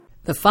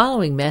The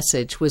following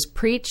message was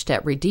preached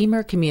at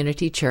Redeemer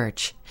Community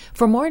Church.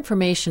 For more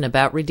information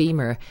about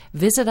Redeemer,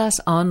 visit us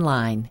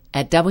online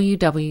at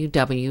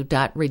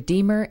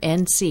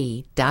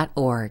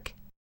www.redeemernc.org.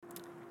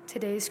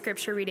 Today's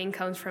scripture reading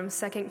comes from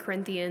 2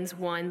 Corinthians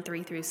 1,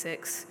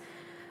 3-6.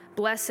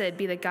 Blessed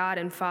be the God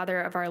and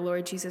Father of our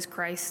Lord Jesus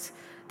Christ,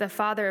 the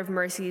Father of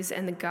mercies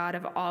and the God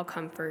of all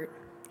comfort.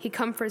 He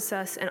comforts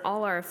us in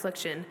all our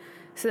affliction,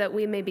 so that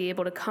we may be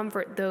able to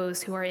comfort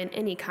those who are in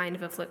any kind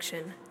of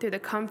affliction, through the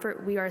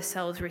comfort we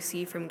ourselves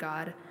receive from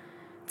God.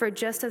 For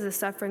just as the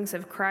sufferings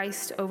of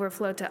Christ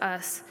overflow to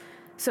us,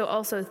 so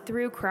also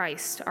through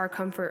Christ our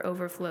comfort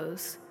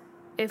overflows.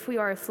 If we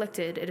are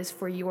afflicted, it is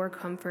for your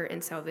comfort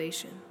and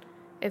salvation.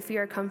 If we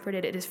are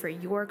comforted, it is for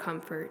your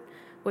comfort,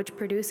 which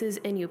produces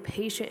in you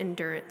patient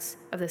endurance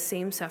of the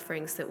same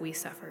sufferings that we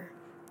suffer.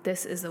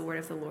 This is the word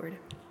of the Lord.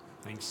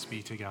 Thanks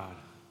be to God.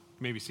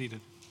 You may be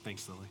seated.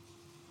 Thanks, Lily.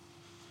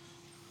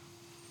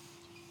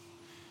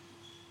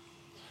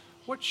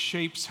 What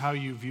shapes how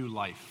you view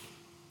life?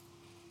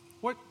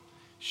 What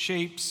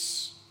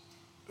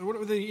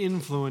are the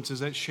influences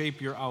that shape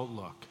your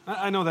outlook?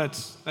 I know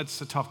that's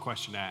a tough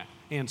question to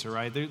answer,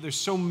 right? There's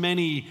so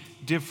many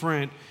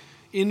different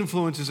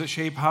influences that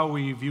shape how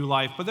we view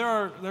life, but there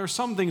are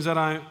some things that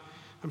I'm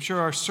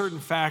sure are certain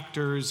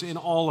factors in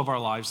all of our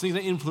lives, things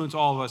that influence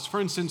all of us. For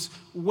instance,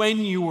 when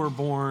you were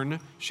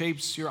born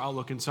shapes your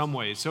outlook in some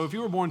ways. So if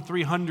you were born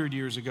 300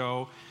 years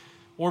ago,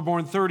 or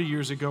born 30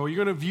 years ago,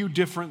 you're going to view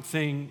different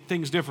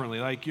things differently.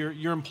 Like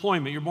your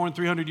employment. You're born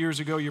 300 years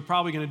ago, you're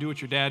probably going to do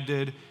what your dad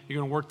did. You're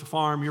going to work the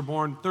farm. You're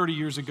born 30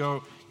 years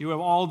ago, you have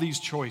all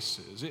these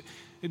choices.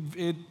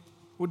 It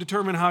would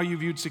determine how you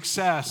viewed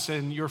success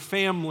and your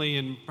family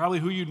and probably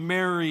who you'd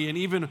marry and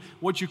even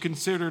what you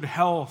considered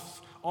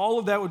health. All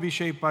of that would be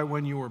shaped by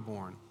when you were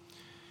born.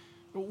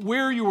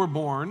 Where you were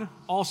born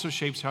also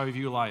shapes how you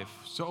view life.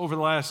 So over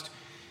the last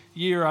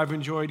year, I've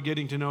enjoyed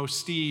getting to know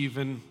Steve,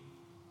 and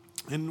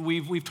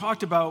we've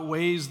talked about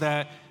ways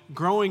that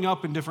growing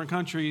up in different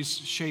countries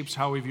shapes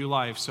how we view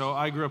life. So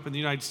I grew up in the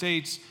United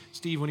States.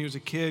 Steve, when he was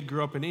a kid,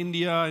 grew up in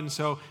India. And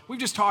so we've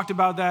just talked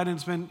about that,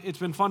 and it's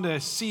been fun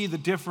to see the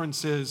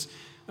differences.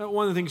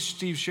 One of the things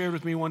Steve shared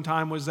with me one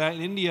time was that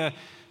in India,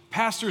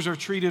 pastors are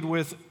treated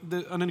with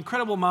an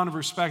incredible amount of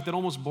respect that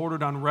almost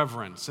bordered on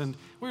reverence. And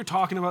we were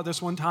talking about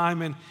this one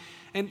time, and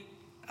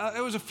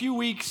it was a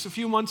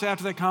few months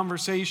after that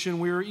conversation,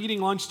 we were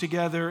eating lunch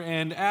together,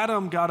 and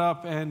Adam got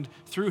up and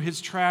threw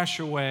his trash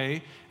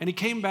away, and he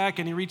came back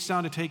and he reached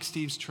down to take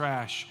Steve's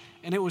trash.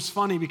 And it was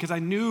funny because I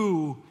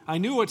knew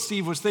what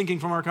Steve was thinking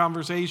from our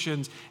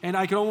conversations, and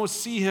I could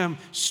almost see him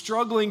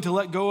struggling to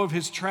let go of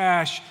his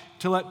trash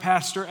to let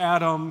Pastor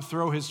Adam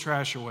throw his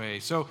trash away.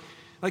 So,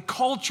 like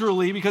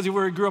culturally, because of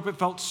where he grew up, it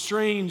felt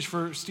strange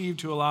for Steve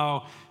to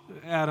allow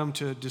Adam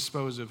to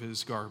dispose of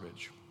his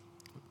garbage.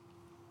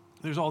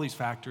 There's all these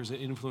factors that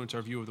influence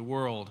our view of the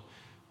world,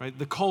 right?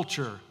 The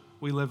culture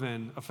we live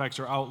in affects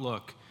our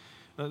outlook.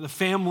 The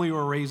family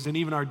we're raised in,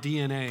 even our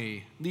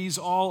DNA. These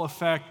all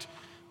affect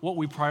what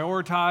we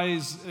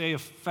prioritize. They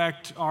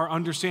affect our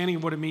understanding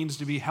of what it means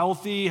to be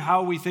healthy,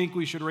 how we think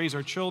we should raise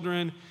our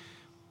children,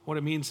 what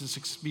it means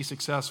to be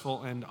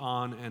successful, and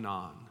on and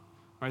on.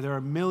 Right? There are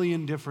a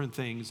million different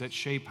things that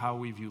shape how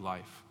we view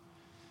life.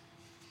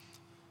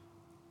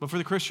 But for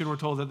the Christian, we're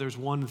told that there's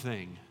one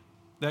thing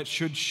that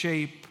should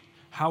shape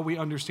how we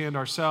understand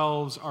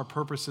ourselves, our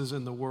purposes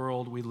in the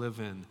world we live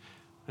in.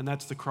 And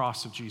that's the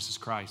cross of Jesus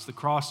Christ. The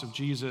cross of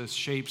Jesus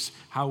shapes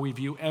how we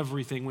view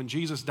everything. When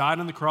Jesus died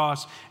on the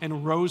cross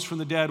and rose from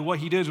the dead, what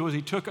he did was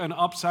he took an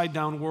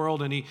upside-down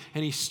world and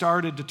he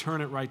started to turn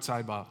it right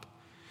side up.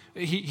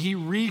 He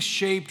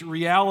reshaped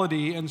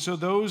reality, and so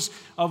those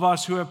of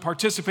us who have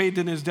participated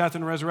in his death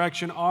and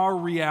resurrection, our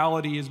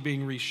reality is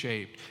being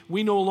reshaped.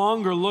 We no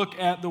longer look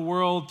at the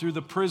world through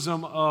the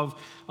prism of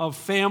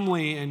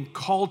family and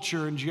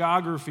culture and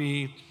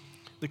geography.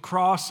 The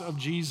cross of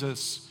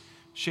Jesus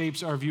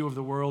shapes our view of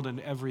the world and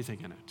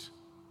everything in it.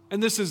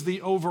 And this is the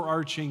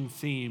overarching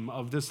theme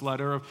of this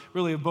letter, of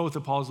both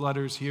of Paul's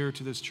letters here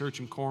to this church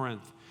in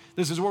Corinth.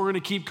 This is what we're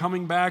going to keep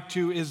coming back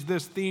to, is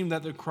this theme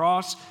that the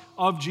cross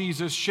of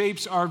Jesus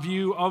shapes our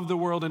view of the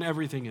world and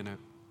everything in it.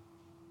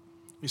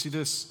 You see,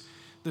 this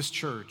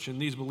church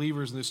and these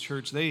believers in this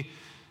church, they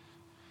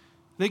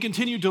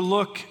continue to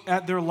look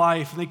at their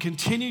life, and they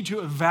continue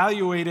to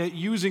evaluate it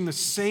using the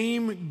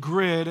same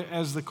grid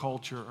as the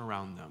culture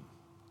around them.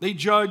 They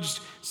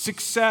judged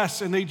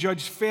success and they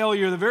judged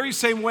failure the very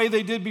same way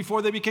they did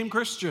before they became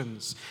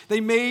Christians. They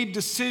made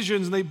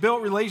decisions and they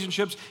built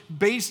relationships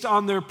based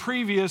on their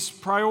previous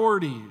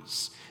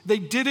priorities. They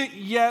didn't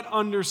yet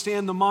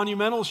understand the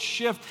monumental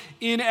shift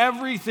in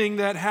everything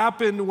that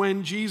happened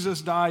when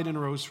Jesus died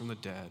and rose from the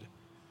dead.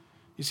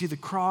 You see, the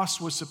cross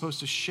was supposed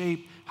to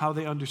shape how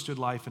they understood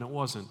life, and it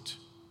wasn't.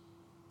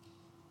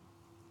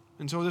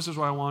 And so this is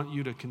what I want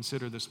you to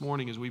consider this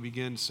morning as we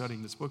begin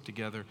studying this book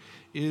together.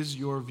 Is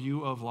your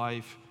view of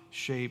life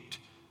shaped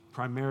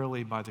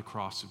primarily by the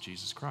cross of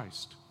Jesus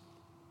Christ?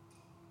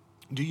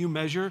 Do you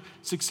measure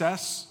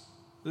success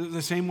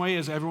the same way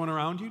as everyone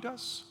around you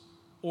does?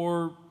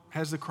 Or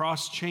has the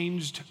cross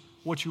changed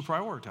what you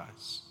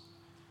prioritize?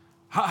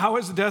 How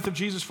has the death of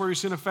Jesus for your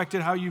sin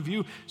affected how you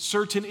view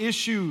certain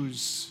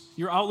issues,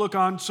 your outlook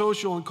on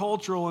social and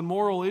cultural and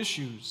moral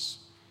issues?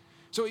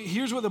 So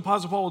here's what the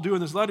Apostle Paul will do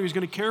in this letter. He's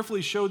going to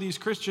carefully show these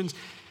Christians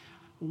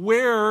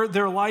where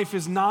their life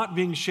is not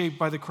being shaped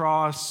by the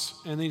cross,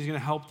 and then he's going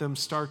to help them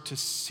start to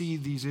see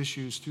these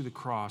issues through the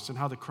cross and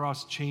how the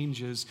cross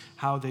changes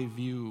how they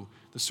view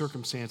the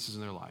circumstances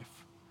in their life.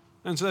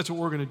 And so that's what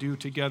we're going to do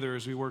together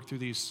as we work through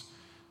these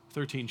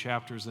 13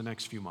 chapters the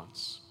next few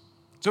months.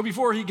 So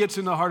before he gets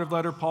in the heart of the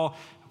letter, Paul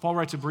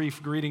writes a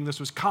brief greeting. This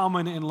was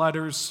common in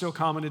letters, still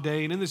common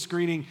today. And in this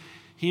greeting,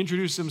 he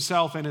introduced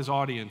himself and his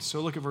audience.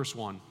 So look at verse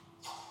 1.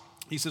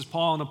 He says,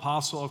 Paul, an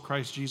apostle of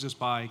Christ Jesus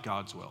by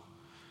God's will,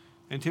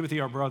 and Timothy,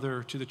 our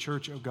brother, to the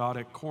church of God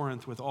at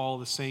Corinth with all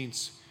the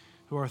saints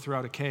who are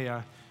throughout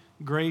Achaia,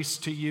 grace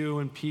to you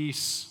and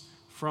peace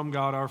from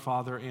God our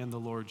Father and the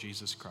Lord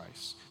Jesus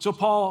Christ. So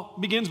Paul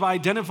begins by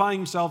identifying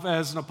himself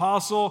as an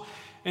apostle,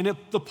 and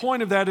the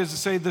point of that is to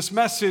say this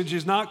message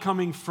is not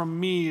coming from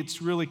me,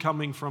 it's really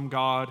coming from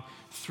God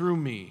through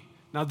me.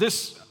 Now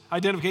this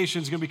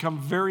identification is going to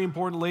become very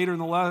important later in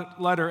the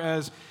letter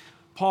as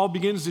Paul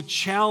begins to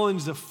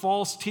challenge the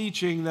false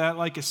teaching that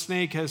like a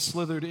snake has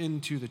slithered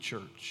into the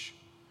church.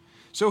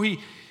 So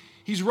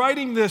he's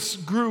writing this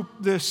group,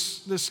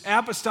 this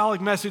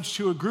apostolic message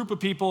to a group of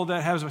people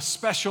that has a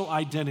special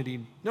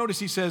identity. Notice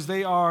he says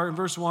they are, in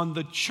verse 1,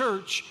 the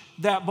church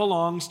that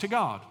belongs to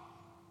God.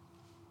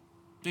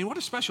 I mean, what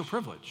a special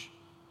privilege.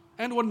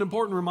 And what an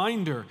important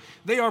reminder.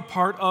 They are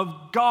part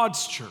of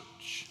God's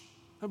church.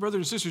 Now, brothers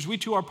and sisters, we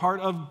too are part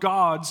of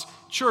God's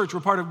church. We're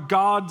part of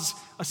God's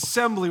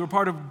assembly. We're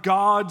part of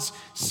God's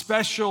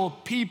special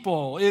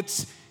people.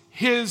 It's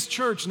His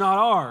church, not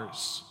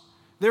ours.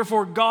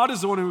 Therefore, God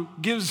is the one who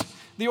gives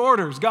the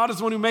orders. God is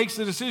the one who makes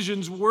the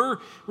decisions. We're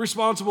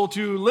responsible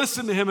to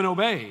listen to Him and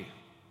obey.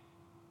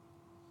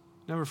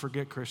 Never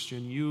forget,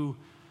 Christian, you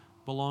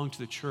belong to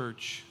the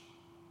church.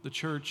 The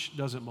church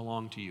doesn't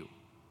belong to you.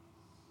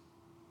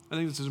 I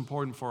think this is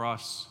important for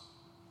us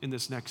in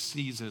this next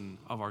season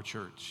of our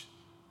church.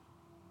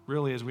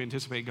 Really, as we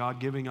anticipate God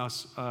giving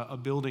us a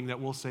building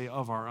that we'll say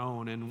of our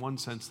own. In one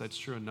sense, that's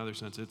true. In another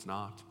sense, it's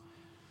not.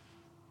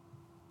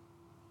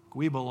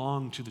 We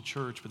belong to the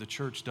church, but the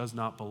church does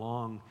not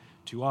belong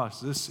to us.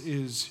 This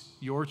is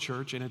your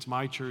church, and it's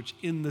my church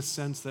in the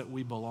sense that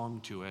we belong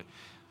to it.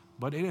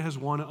 But it has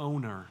one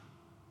owner,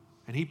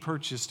 and He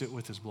purchased it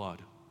with His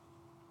blood.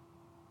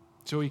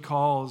 So He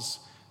calls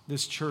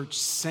this church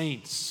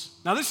saints.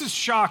 Now, this is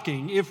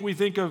shocking if we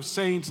think of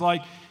saints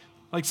like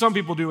some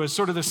people do as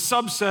sort of the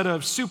subset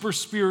of super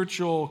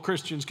spiritual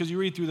Christians, because you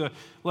read through the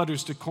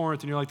letters to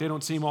Corinth and you're like, they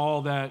don't seem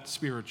all that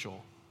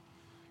spiritual.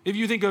 If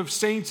you think of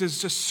saints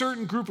as a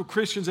certain group of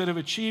Christians that have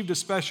achieved a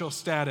special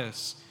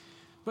status,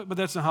 but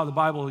that's not how the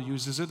Bible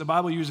uses it. The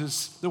Bible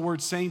uses the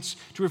word saints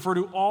to refer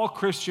to all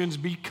Christians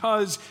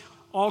because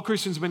all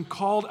Christians have been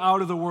called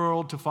out of the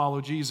world to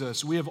follow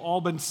Jesus. We have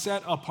all been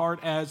set apart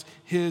as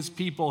His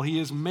people. He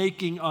is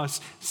making us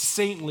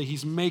saintly.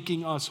 He's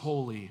making us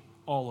holy,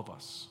 all of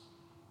us.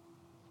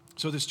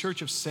 So this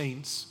church of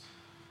saints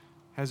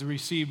has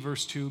received,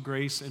 verse 2,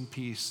 grace and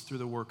peace through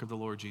the work of the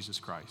Lord Jesus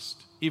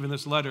Christ. Even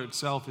this letter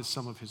itself is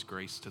some of His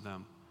grace to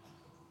them.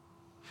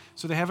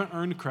 So they haven't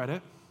earned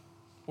credit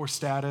or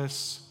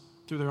status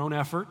through their own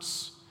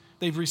efforts.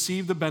 They've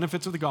received the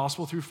benefits of the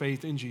gospel through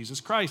faith in Jesus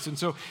Christ. And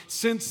so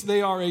since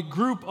they are a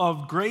group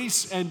of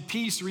grace and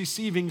peace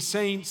receiving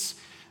saints,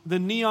 the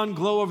neon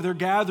glow of their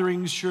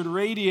gatherings should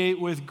radiate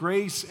with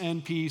grace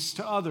and peace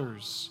to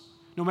others.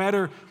 No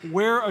matter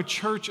where a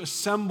church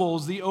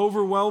assembles, the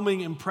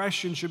overwhelming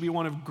impression should be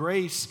one of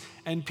grace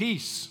and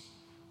peace.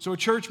 So a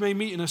church may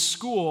meet in a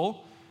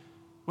school,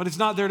 but it's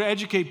not there to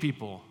educate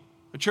people.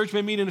 A church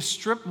may meet in a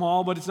strip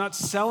mall, but it's not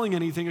selling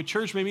anything. A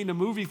church may meet in a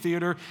movie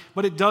theater,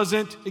 but it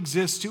doesn't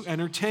exist to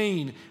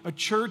entertain. A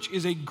church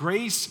is a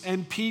grace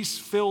and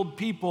peace-filled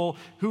people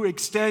who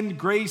extend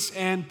grace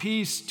and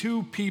peace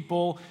to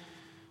people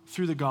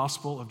through the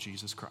gospel of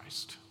Jesus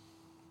Christ.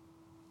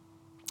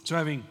 So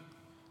having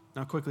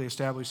now quickly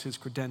established his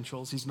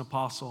credentials, he's an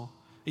apostle.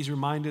 He's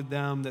reminded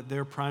them that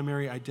their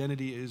primary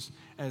identity is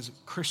as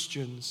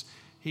Christians.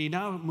 He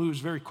now moves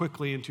very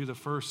quickly into the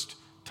first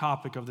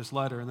topic of this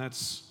letter, and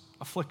that's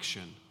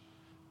affliction.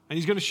 And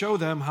he's going to show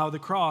them how the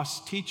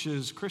cross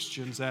teaches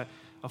Christians that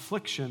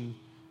affliction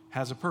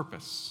has a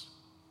purpose.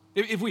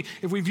 If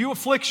we view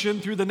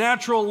affliction through the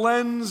natural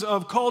lens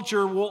of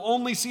culture, we'll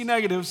only see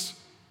negatives.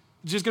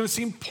 It's just going to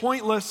seem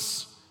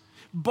pointless.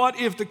 But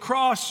if the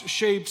cross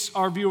shapes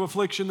our view of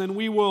affliction, then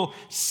we will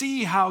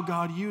see how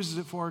God uses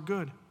it for our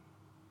good.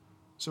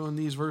 So in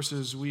these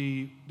verses,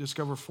 we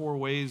discover 4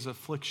 ways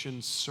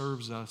affliction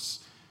serves us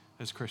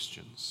as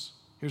Christians.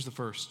 Here's the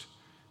first.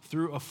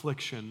 Through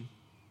affliction,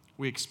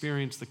 we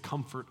experience the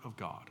comfort of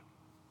God.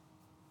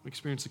 We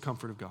experience the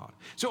comfort of God.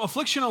 So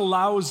affliction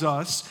allows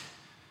us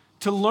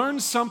to learn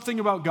something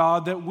about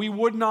God that we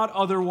would not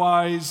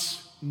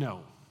otherwise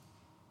know.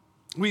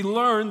 We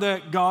learn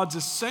that God's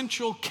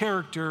essential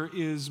character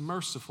is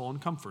merciful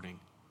and comforting.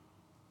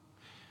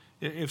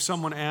 If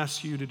someone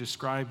asks you to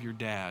describe your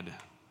dad,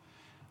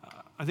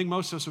 I think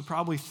most of us would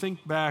probably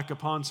think back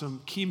upon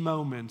some key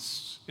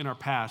moments in our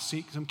past,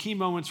 some key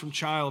moments from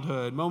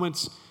childhood,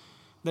 moments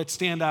that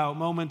stand out,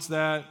 moments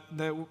that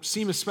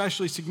seem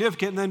especially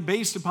significant. And then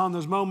based upon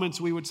those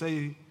moments, we would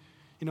say,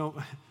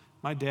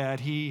 my dad,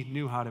 he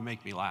knew how to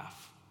make me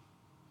laugh.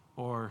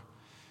 Or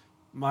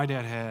my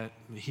dad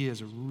he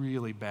has a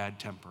really bad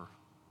temper.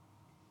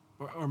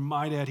 Or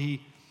my dad, he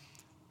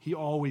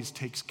always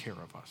takes care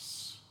of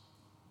us.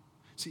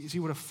 See,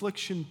 what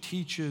affliction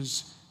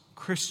teaches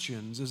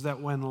Christians is that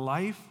when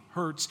life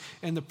hurts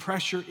and the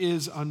pressure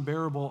is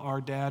unbearable,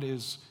 our dad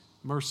is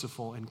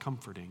merciful and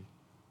comforting.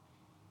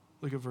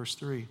 Look at verse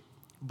 3.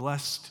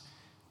 Blessed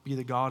be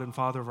the God and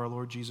Father of our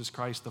Lord Jesus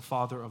Christ, the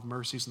Father of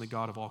mercies and the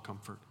God of all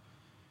comfort.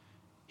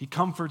 He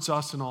comforts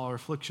us in all our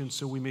afflictions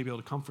so we may be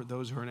able to comfort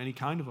those who are in any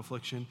kind of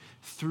affliction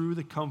through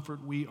the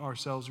comfort we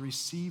ourselves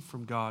receive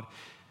from God.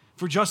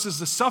 For just as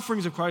the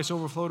sufferings of Christ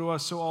overflow to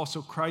us, so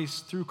also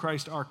through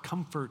Christ our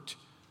comfort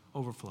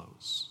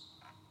overflows.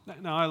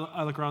 Now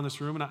I look around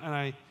this room and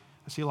I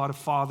see a lot of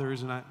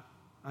fathers, and I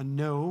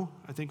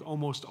think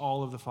almost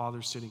all of the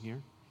fathers sitting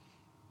here.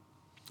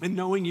 And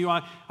knowing you,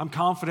 I'm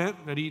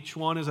confident that each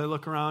one, as I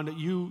look around, that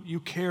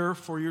you care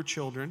for your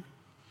children.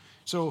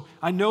 So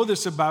I know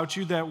this about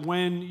you, that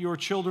when your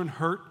children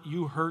hurt,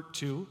 you hurt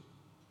too.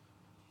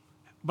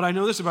 But I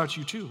know this about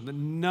you too, that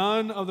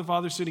none of the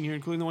fathers sitting here,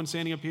 including the one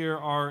standing up here,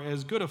 are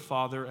as good a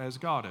father as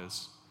God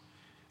is.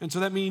 And so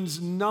that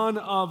means none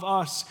of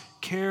us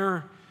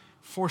care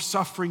for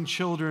suffering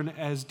children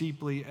as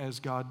deeply as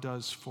God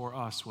does for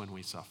us when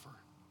we suffer.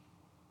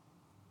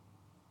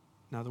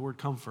 Now, the word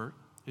comfort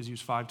is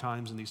used 5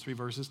 times in these 3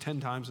 verses, 10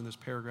 times in this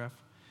paragraph.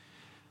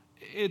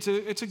 It's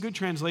a good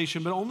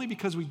translation, but only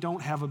because we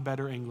don't have a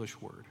better English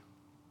word.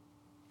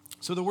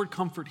 So the word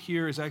comfort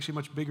here is actually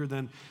much bigger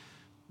than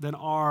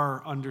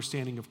our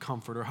understanding of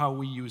comfort or how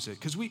we use it.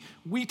 Because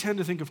we tend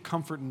to think of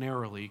comfort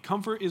narrowly.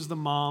 Comfort is the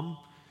mom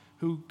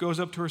who goes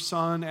up to her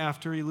son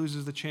after he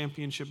loses the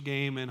championship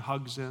game and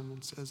hugs him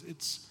and says,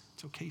 it's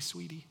okay,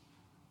 sweetie.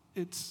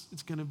 It's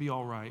going to be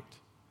all right.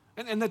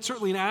 And that's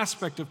certainly an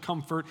aspect of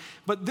comfort.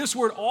 But this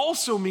word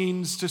also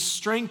means to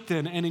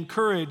strengthen and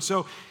encourage.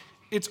 So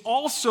it's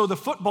also the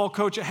football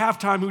coach at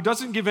halftime who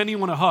doesn't give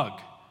anyone a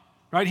hug.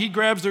 Right? He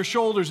grabs their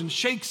shoulders and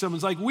shakes them.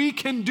 It's like, we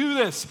can do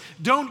this.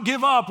 Don't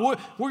give up. We're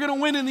going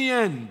to win in the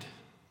end.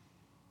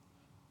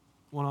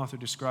 One author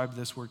described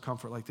this word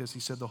comfort like this. He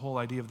said the whole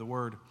idea of the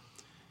word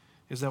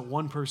is that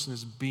one person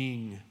is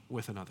being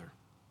with another,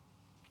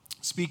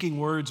 speaking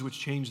words which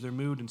change their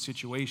mood and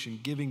situation,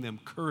 giving them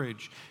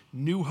courage,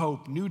 new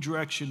hope, new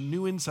direction,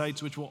 new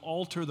insights which will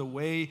alter the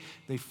way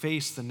they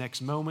face the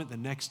next moment, the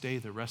next day,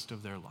 the rest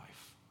of their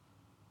life.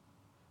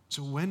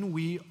 So when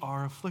we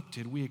are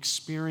afflicted, we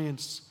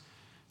experience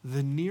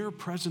the near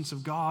presence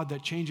of God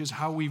that changes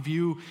how we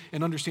view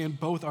and understand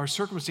both our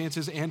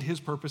circumstances and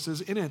His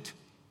purposes in it.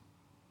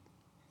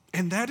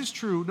 And that is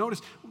true,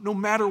 notice, no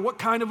matter what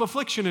kind of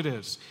affliction it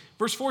is.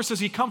 Verse 4 says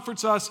He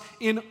comforts us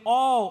in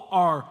all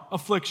our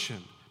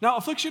affliction. Now,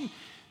 affliction,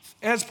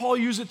 as Paul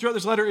used it throughout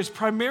this letter, is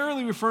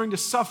primarily referring to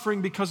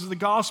suffering because of the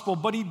gospel,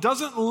 but he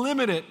doesn't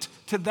limit it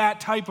to that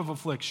type of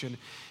affliction.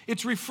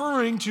 It's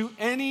referring to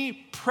any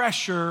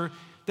pressure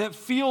that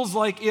feels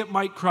like it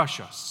might crush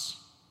us.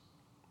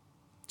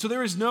 So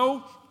there is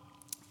no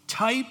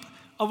type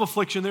of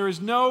affliction, there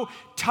is no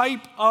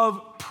type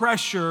of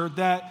pressure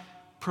that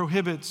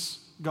prohibits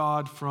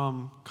God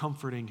from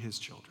comforting His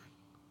children.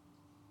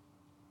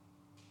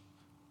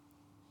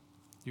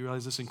 You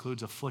realize this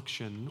includes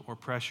affliction or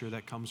pressure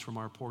that comes from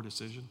our poor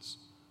decisions?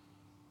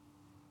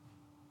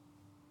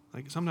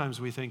 Like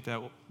sometimes we think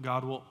that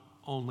God will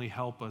only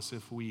help us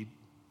if we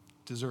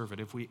deserve it,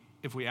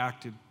 if we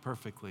acted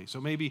perfectly.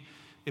 So maybe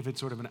if it's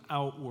sort of an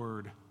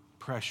outward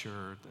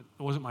pressure, that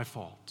it wasn't my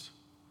fault.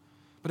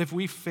 But if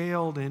we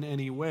failed in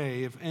any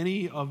way, if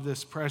any of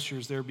this pressure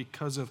is there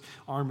because of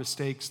our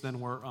mistakes, then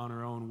we're on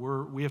our own.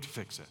 We have to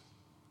fix it.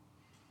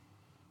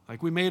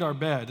 Like we made our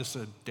bed. This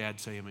is a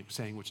dad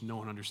saying which no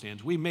one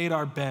understands. We made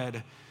our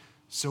bed,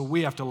 so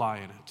we have to lie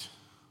in it.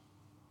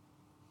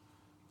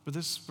 But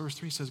this verse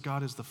 3 says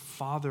God is the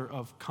Father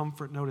of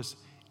comfort, notice,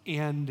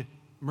 and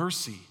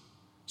mercy.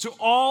 So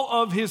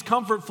all of His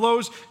comfort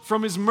flows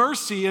from His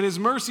mercy, and His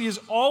mercy is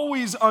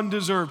always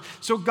undeserved.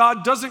 So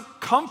God doesn't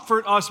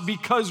comfort us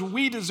because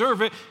we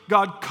deserve it.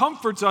 God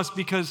comforts us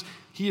because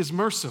He is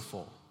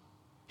merciful.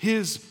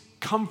 His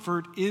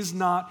comfort is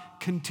not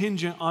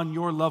contingent on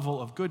your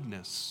level of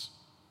goodness.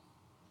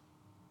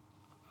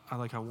 I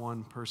like how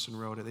one person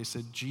wrote it. They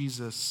said,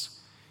 Jesus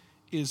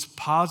is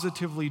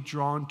positively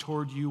drawn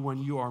toward you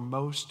when you are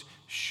most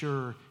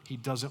sure He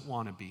doesn't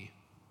want to be.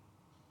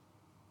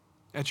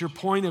 At your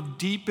point of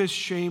deepest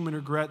shame and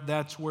regret,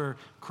 that's where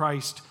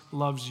Christ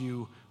loves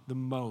you the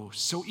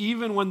most. So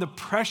even when the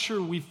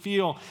pressure we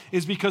feel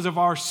is because of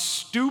our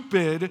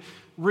stupid,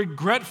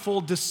 regretful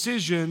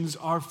decisions,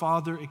 our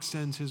Father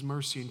extends His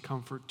mercy and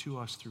comfort to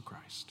us through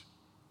Christ.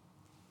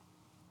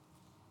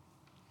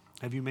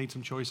 Have you made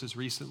some choices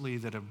recently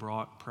that have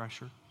brought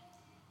pressure?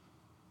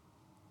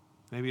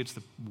 Maybe it's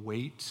the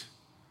weight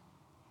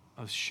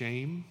of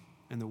shame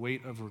and the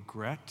weight of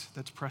regret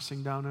that's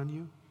pressing down on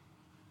you.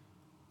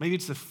 Maybe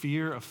it's the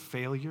fear of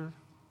failure.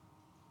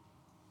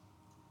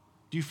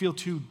 Do you feel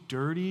too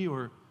dirty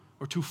or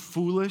too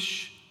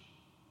foolish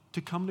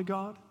to come to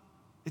God?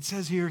 It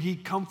says here, he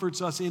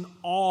comforts us in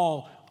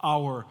all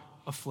our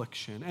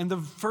affliction. And the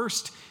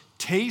first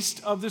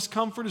taste of this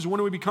comfort is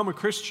when we become a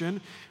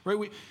Christian, right?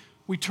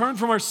 We turn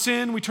from our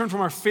sin, we turn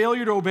from our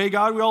failure to obey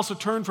God. We also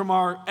turn from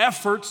our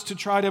efforts to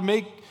try to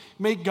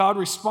make God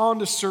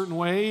respond a certain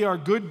way, our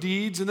good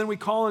deeds, and then we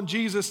call on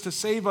Jesus to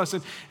save us.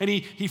 And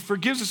he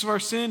forgives us of our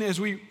sin.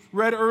 As we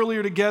read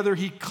earlier together,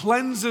 he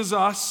cleanses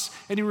us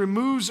and he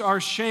removes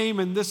our shame,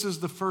 and this is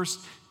the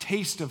first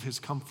taste of his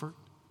comfort.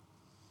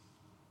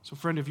 So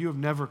friend, if you have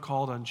never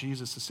called on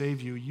Jesus to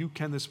save you, you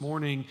can this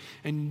morning,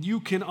 and you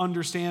can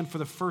understand for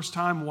the first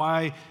time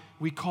why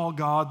we call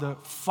God the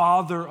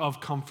Father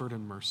of comfort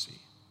and mercy.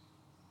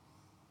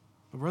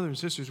 But brothers and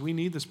sisters, we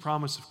need this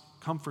promise of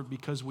comfort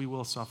because we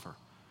will suffer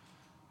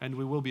and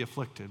we will be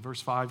afflicted.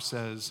 Verse 5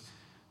 says,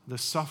 the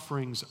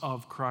sufferings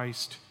of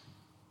Christ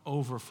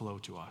overflow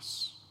to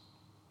us.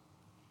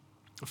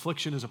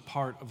 Affliction is a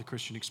part of the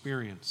Christian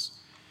experience.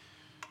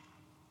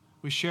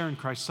 We share in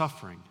Christ's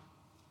suffering,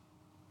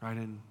 right?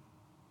 And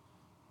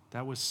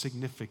that was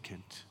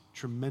significant,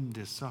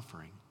 tremendous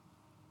suffering.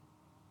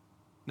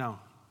 Now,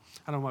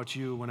 I don't know about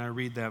you, when I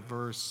read that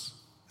verse,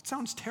 it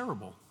sounds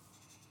terrible.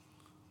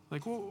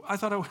 Like, well, I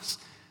thought I was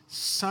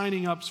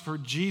signing up for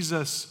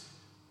Jesus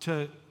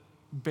to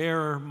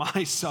bear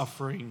my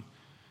suffering.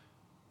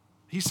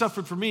 He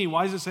suffered for me.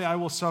 Why does it say I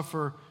will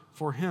suffer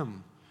for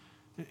him?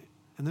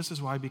 And this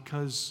is why,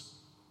 because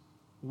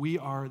we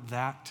are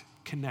that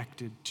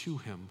connected to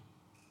him.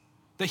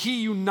 That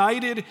he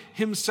united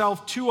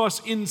himself to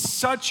us in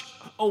such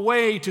a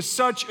way, to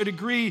such a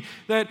degree,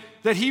 that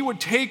he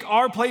would take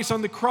our place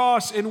on the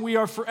cross and we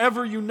are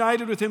forever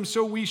united with him.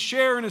 So we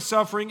share in his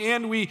suffering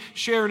and we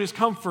share in his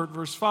comfort.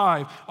 Verse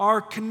 5, our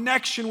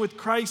connection with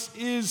Christ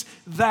is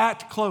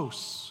that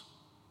close.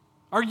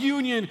 Our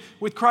union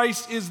with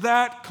Christ is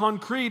that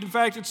concrete. In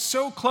fact, it's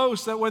so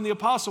close that when the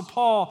Apostle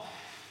Paul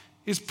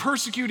is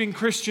persecuting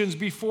Christians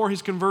before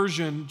his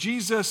conversion,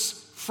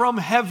 Jesus from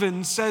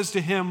heaven says to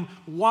him,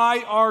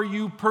 why are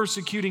you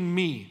persecuting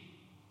me?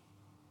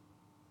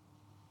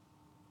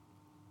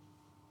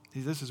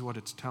 See, this is what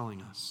it's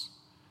telling us,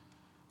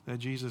 that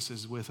Jesus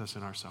is with us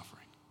in our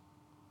suffering.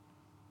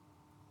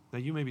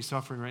 That you may be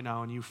suffering right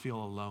now and you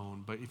feel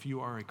alone, but if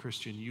you are a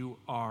Christian, you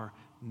are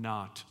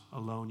not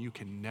alone. You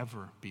can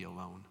never be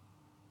alone.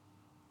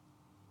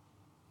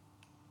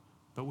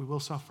 But we will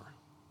suffer,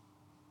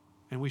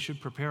 and we should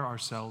prepare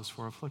ourselves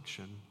for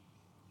affliction.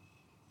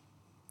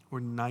 We're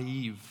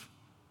naive,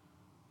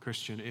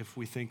 Christian, if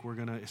we think we're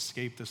going to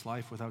escape this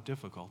life without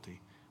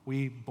difficulty.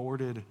 We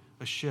boarded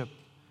a ship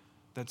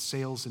that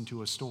sails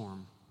into a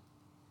storm.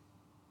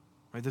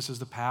 Right? This is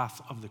the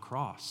path of the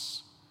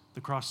cross.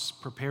 The cross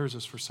prepares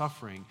us for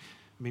suffering.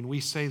 I mean, we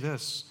say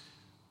this,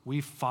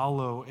 we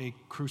follow a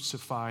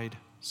crucified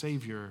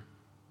Savior.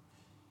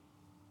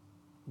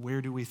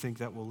 Where do we think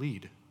that will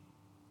lead?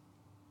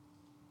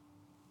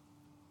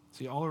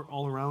 See,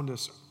 all around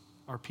us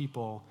are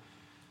people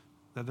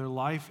that their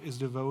life is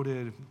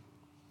devoted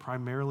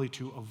primarily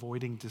to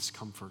avoiding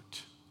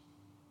discomfort.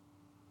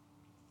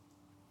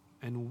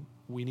 And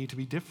we need to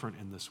be different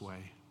in this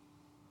way.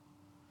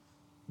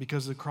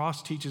 Because the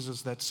cross teaches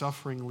us that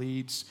suffering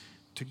leads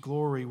to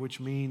glory, which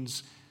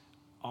means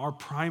our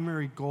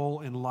primary goal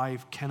in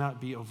life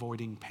cannot be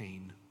avoiding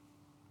pain.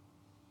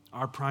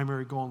 Our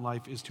primary goal in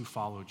life is to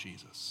follow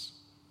Jesus.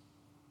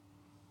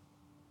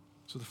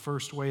 So the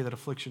first way that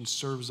affliction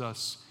serves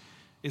us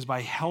is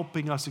by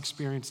helping us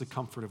experience the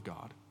comfort of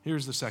God.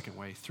 Here's the second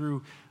way.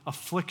 Through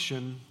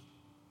affliction,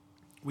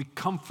 we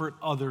comfort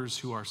others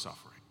who are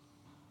suffering.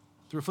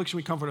 Through affliction,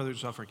 we comfort others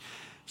who are suffering.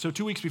 So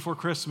 2 weeks before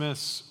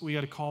Christmas, we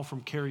got a call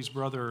from Carrie's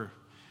brother.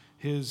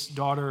 His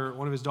daughter,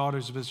 one of his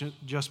daughters, has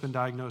just been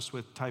diagnosed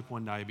with type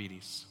 1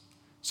 diabetes.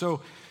 So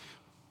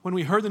when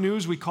we heard the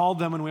news, we called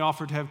them and we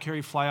offered to have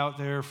Carrie fly out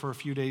there for a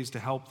few days to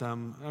help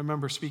them. I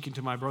remember speaking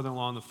to my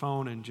brother-in-law on the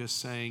phone and just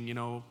saying,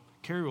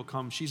 Carrie will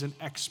come. She's an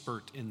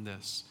expert in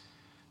this.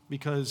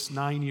 Because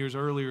 9 years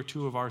earlier,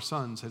 2 of our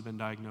sons had been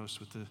diagnosed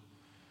with the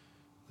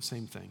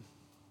same thing.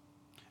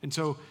 And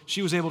so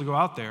she was able to go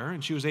out there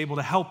and she was able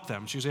to help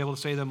them. She was able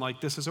to say to them, like,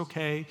 this is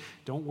okay.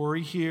 Don't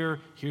worry here.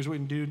 Here's what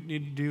you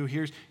need to do.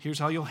 Here's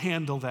how you'll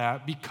handle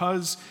that.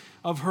 Because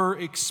of her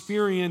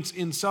experience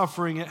in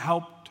suffering, it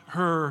helped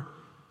her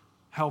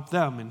help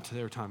them into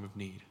their time of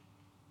need.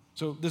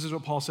 So this is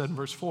what Paul said in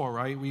verse 4,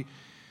 right?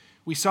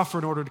 We suffer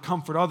in order to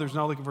comfort others.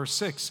 Now look at verse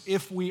 6.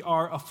 If we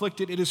are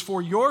afflicted, it is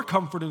for your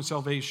comfort and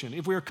salvation.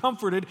 If we are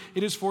comforted,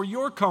 it is for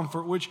your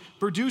comfort, which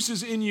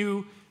produces in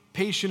you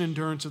patient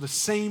endurance of the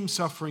same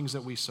sufferings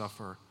that we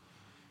suffer.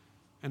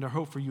 And our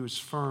hope for you is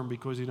firm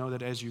because you know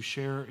that as you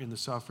share in the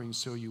suffering,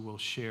 so you will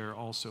share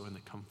also in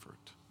the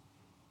comfort.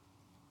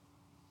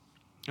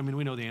 I mean,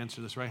 we know the answer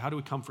to this, right? How do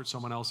we comfort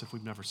someone else if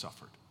we've never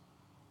suffered?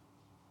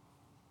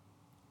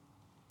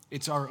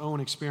 It's our own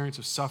experience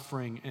of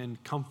suffering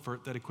and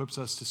comfort that equips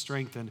us to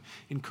strengthen,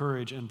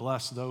 encourage, and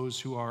bless those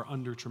who are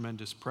under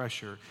tremendous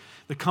pressure.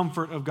 The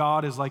comfort of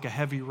God is like a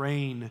heavy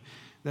rain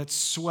that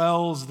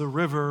swells the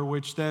river,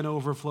 which then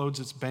overflows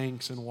its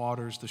banks and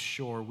waters the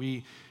shore.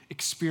 We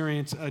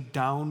experience a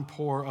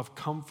downpour of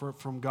comfort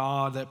from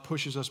God that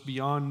pushes us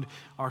beyond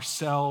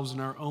ourselves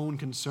and our own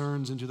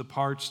concerns into the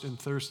parched and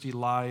thirsty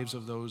lives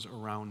of those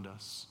around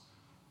us.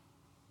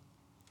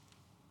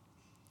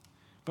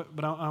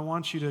 But I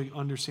want you to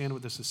understand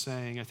what this is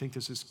saying. I think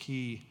this is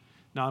key,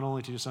 not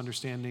only to just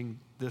understanding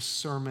this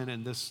sermon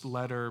and this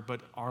letter, but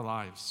our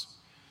lives.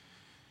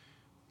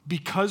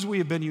 Because we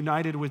have been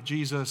united with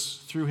Jesus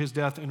through his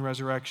death and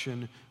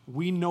resurrection,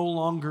 we no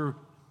longer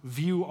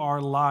view our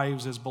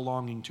lives as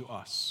belonging to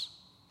us.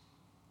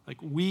 Like,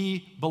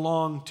 we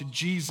belong to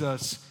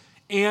Jesus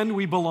and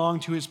we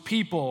belong to his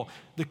people.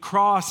 The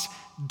cross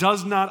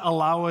does not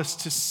allow us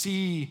to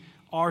see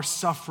our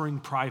suffering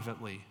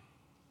privately.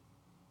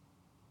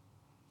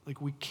 Like,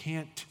 we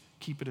can't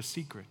keep it a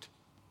secret.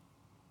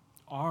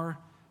 Our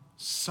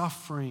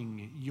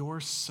suffering, your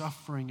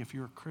suffering, if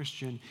you're a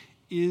Christian,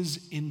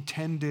 is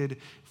intended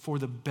for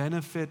the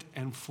benefit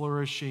and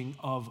flourishing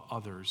of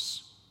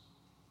others.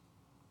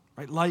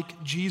 Right?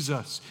 Like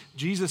Jesus.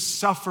 Jesus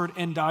suffered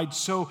and died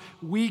so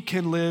we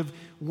can live.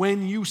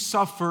 When you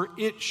suffer,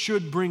 it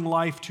should bring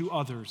life to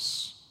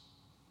others.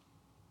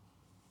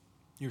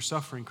 Your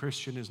suffering,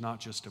 Christian, is not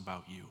just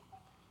about you.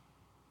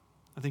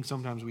 I think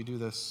sometimes we do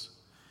this.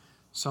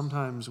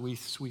 Sometimes we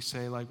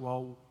say, like,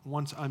 well,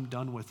 once I'm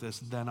done with this,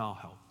 then I'll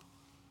help.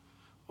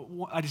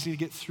 I just need to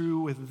get through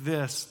with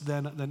this,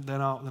 then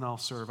I'll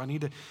serve. I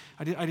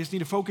just need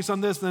to focus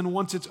on this, then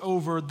once it's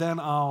over,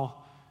 then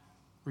I'll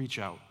reach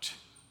out.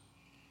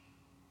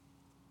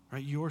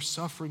 Right? Your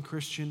suffering,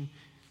 Christian,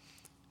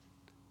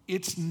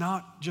 it's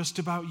not just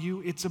about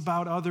you, it's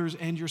about others,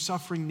 and your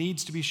suffering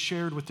needs to be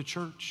shared with the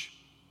church.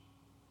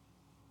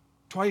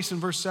 Twice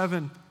in verse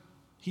 7,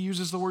 he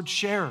uses the word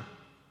share.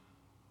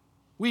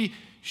 We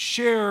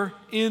share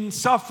in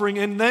suffering,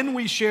 and then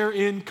we share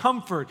in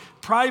comfort.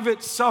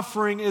 Private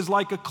suffering is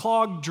like a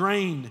clogged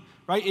drain,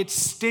 right? It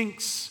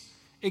stinks.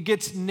 It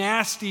gets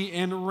nasty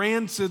and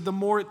rancid the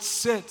more it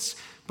sits.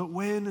 But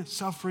when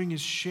suffering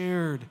is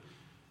shared,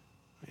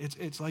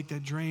 it's like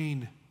that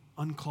drain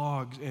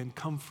unclogs and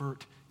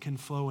comfort can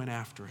flow in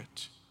after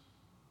it.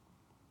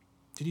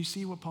 Did you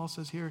see what Paul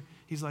says here?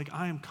 He's like,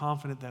 I am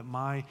confident that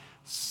my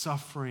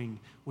suffering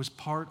was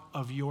part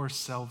of your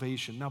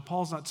salvation. Now,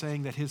 Paul's not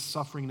saying that his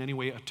suffering in any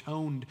way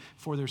atoned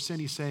for their sin.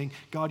 He's saying,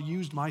 God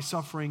used my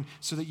suffering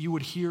so that you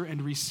would hear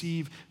and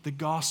receive the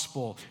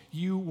gospel.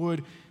 You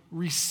would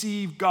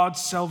receive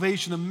God's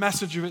salvation, the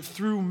message of it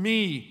through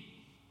me.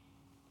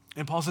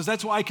 And Paul says,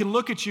 that's why I can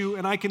look at you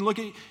and I can look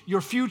at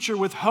your future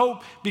with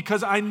hope,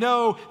 because I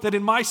know that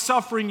in my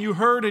suffering you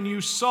heard and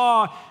you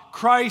saw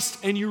Christ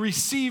and you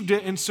received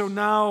it. And so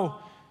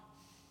now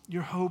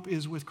your hope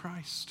is with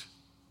Christ.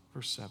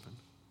 Verse 7.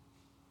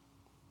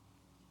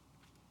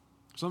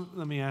 So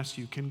let me ask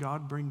you, can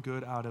God bring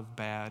good out of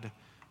bad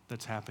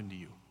that's happened to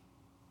you?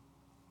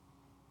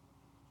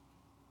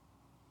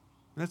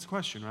 That's the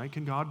question, right?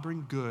 Can God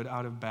bring good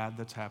out of bad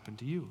that's happened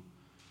to you?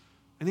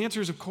 And the answer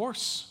is, of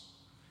course.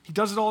 He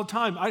does it all the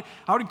time. I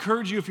would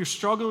encourage you, if you're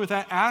struggling with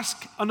that,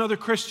 ask another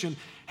Christian,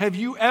 have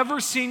you ever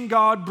seen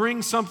God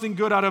bring something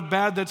good out of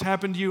bad that's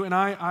happened to you? And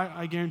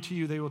I guarantee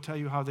you they will tell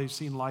you how they've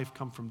seen life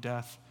come from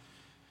death,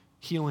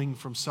 healing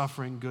from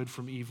suffering, good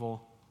from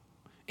evil.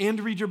 And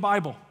read your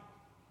Bible,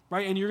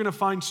 right? And you're going to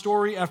find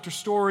story after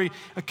story,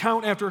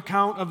 account after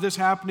account of this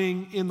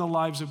happening in the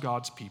lives of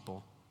God's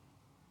people.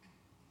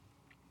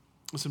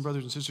 Listen,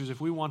 brothers and sisters,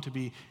 if we want to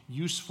be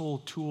useful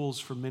tools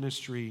for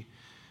ministry,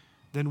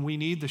 then we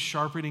need the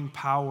sharpening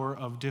power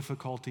of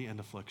difficulty and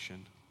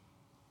affliction.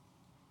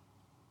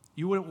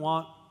 You wouldn't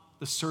want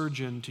the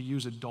surgeon to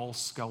use a dull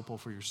scalpel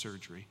for your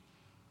surgery.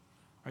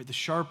 Right? The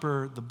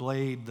sharper the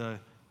blade, the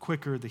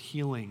quicker the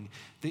healing.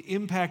 The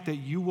impact that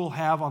you will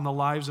have on the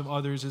lives of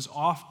others is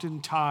often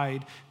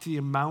tied to the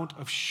amount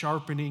of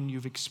sharpening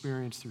you've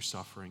experienced through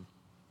suffering.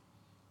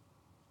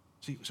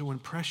 See, so when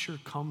pressure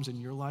comes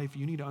in your life,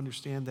 you need to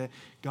understand that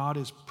God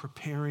is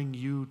preparing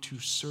you to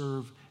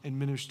serve and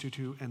minister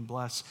to and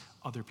bless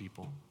other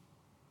people.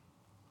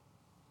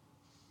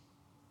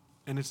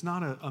 And it's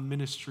not a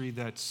ministry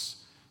that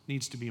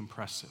needs to be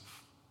impressive.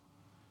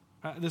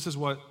 This is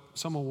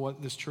some of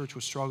what this church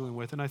was struggling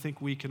with, and I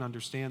think we can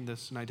understand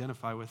this and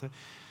identify with it.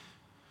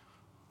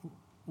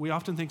 We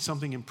often think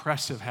something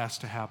impressive has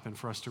to happen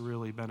for us to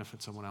really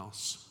benefit someone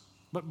else.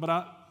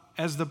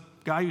 As the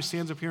guy who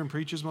stands up here and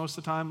preaches most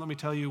of the time, let me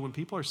tell you, when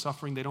people are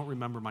suffering, they don't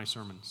remember my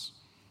sermons.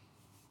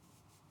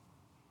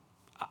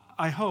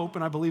 I hope,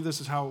 and I believe this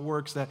is how it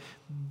works, that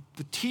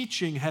the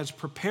teaching has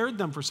prepared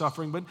them for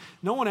suffering, but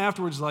no one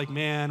afterwards is like,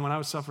 man, when I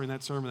was suffering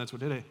that sermon, that's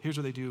what did it. Here's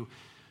what they do.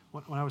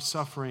 When I was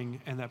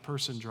suffering and that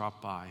person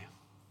dropped by.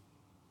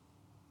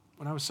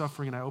 When I was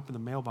suffering and I opened the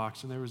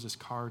mailbox and there was this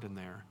card in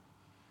there.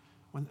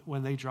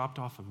 When they dropped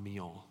off a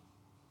meal.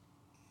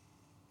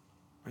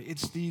 Right?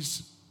 It's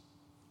these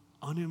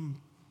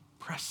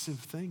oppressive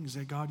things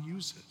that God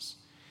uses.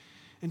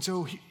 And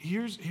so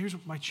here's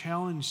my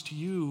challenge to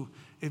you.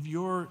 If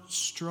you're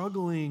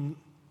struggling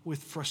with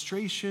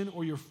frustration,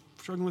 or you're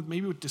struggling with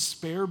maybe with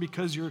despair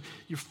because you're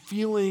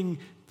feeling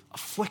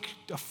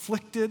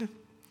afflicted,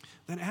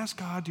 then ask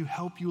God to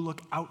help you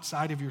look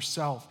outside of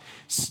yourself.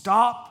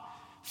 Stop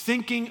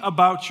thinking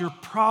about your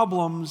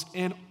problems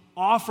and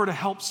offer to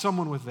help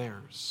someone with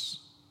theirs.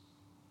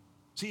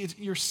 See,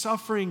 your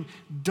suffering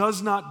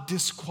does not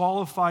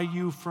disqualify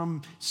you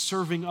from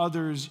serving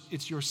others.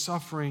 It's your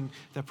suffering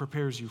that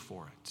prepares you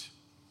for it.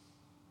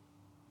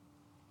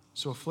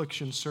 So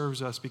affliction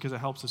serves us because it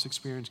helps us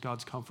experience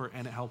God's comfort,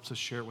 and it helps us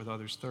share it with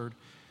others. Third,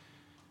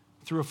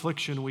 through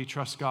affliction, we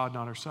trust God,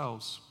 not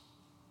ourselves.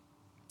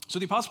 So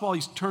the Apostle Paul,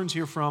 he turns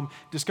here from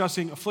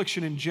discussing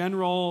affliction in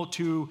general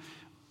to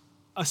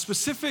a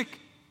specific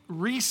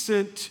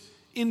recent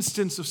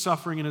instance of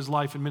suffering in his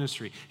life and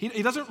ministry.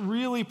 He doesn't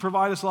really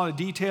provide us a lot of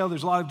detail.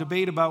 There's a lot of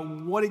debate about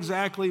what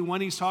exactly,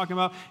 when he's talking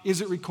about. Is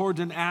it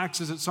recorded in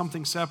Acts? Is it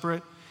something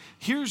separate?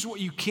 Here's what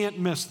you can't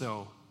miss,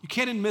 though. You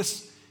can't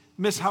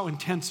miss how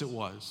intense it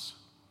was.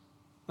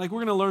 Like,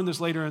 we're going to learn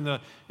this later in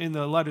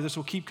the letter. This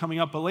will keep coming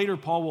up, but later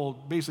Paul will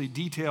basically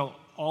detail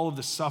all of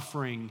the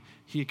suffering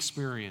he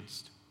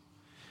experienced.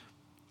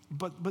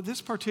 But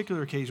this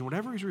particular occasion,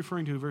 whatever he's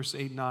referring to in verses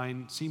 8 and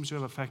 9, seems to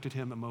have affected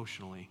him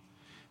emotionally.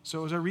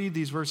 So as I read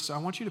these verses, I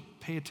want you to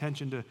pay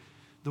attention to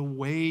the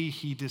way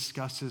he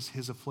discusses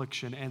his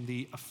affliction and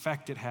the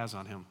effect it has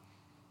on him.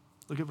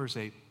 Look at verse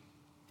 8.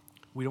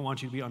 We don't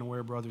want you to be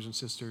unaware, brothers and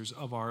sisters,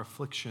 of our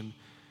affliction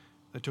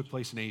that took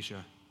place in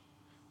Asia.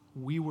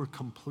 We were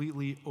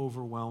completely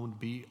overwhelmed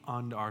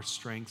beyond our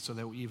strength, so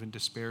that we even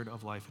despaired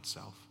of life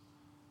itself.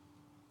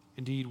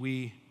 Indeed,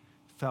 we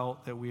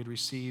felt that we had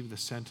received the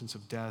sentence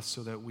of death,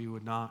 so that we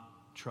would not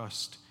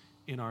trust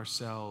in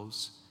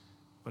ourselves,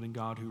 but in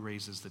God who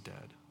raises the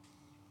dead.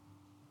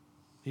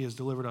 He has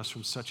delivered us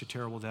from such a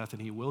terrible death,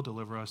 and he will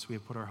deliver us. We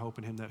have put our hope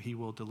in him that he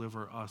will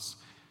deliver us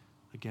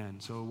again.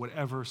 So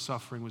whatever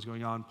suffering was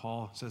going on,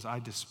 Paul says, I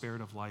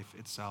despaired of life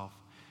itself.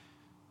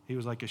 He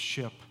was like a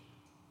ship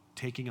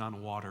taking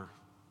on water,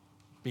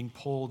 being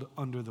pulled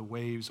under the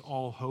waves.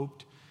 All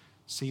hoped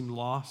seemed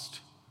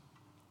lost.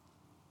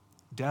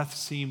 Death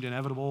seemed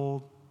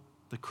inevitable.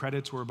 The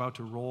credits were about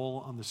to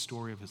roll on the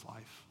story of his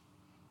life.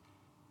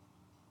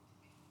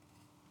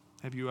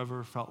 Have you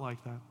ever felt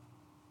like that?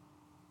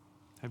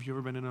 Have you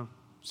ever been in a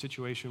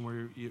situation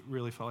where you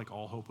really felt like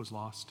all hope was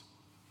lost?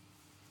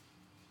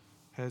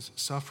 Has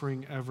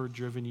suffering ever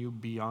driven you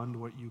beyond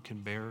what you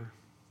can bear?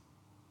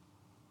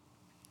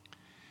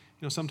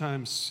 You know,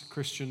 sometimes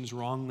Christians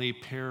wrongly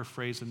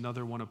paraphrase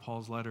another one of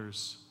Paul's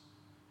letters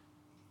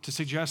to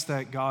suggest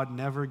that God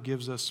never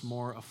gives us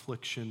more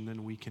affliction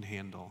than we can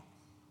handle.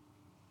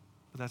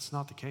 But that's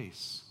not the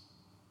case.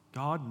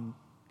 God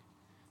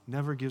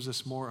never gives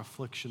us more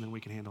affliction than we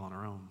can handle on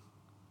our own.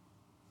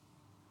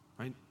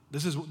 Right?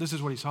 This is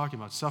what he's talking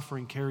about.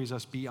 Suffering carries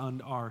us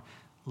beyond our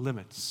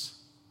limits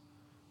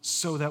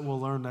so that we'll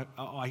learn that,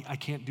 I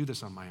can't do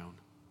this on my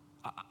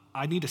own.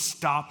 I need to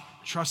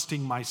stop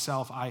trusting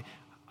myself. I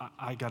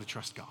got to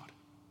trust God.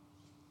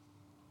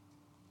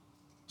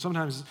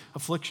 Sometimes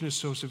affliction is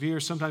so severe,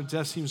 sometimes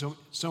death seems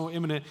so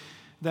imminent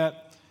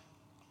that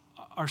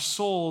our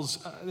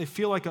souls, they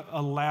feel like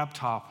a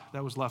laptop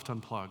that was left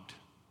unplugged.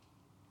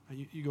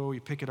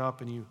 You pick it up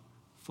and you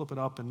flip it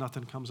up and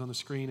nothing comes on the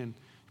screen, and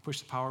you push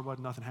the power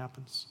button, nothing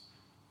happens.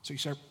 So you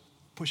start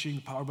pushing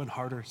the power button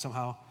harder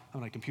somehow.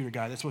 I'm not a computer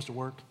guy, that's supposed to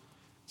work.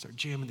 Start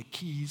jamming the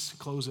keys,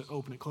 close it,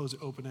 open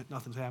it,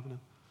 nothing's happening.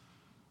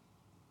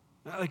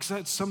 Like,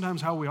 that's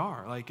sometimes how we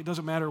are. Like, it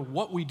doesn't matter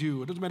what we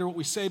do. It doesn't matter what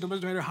we say. It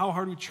doesn't matter how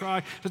hard we try.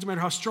 It doesn't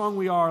matter how strong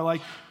we are. Like,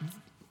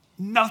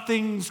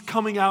 nothing's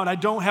coming out. I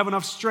don't have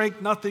enough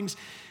strength.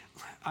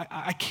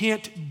 I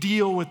can't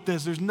deal with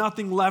this. There's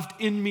nothing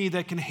left in me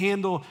that can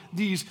handle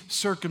these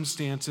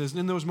circumstances. And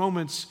in those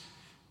moments,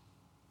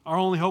 our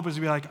only hope is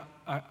to be like,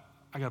 I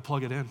got to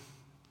plug it in.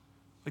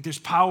 Like, there's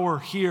power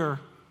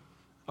here.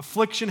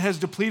 Affliction has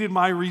depleted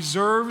my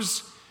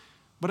reserves,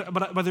 but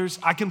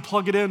I can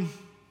plug it in.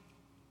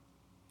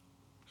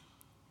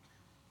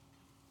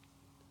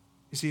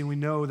 You see, and we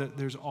know that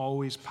there's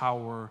always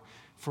power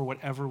for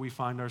whatever we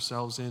find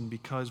ourselves in,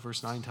 because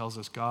verse 9 tells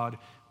us God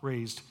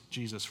raised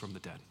Jesus from the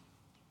dead.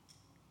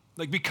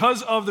 Like,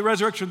 because of the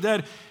resurrection of the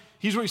dead,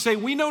 he's what you say,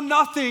 we know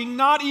nothing,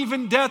 not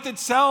even death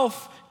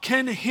itself,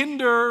 can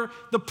hinder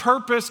the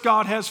purpose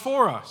God has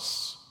for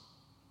us.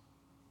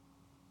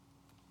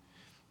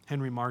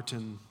 Henry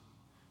Martyn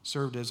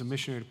served as a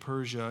missionary to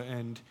Persia,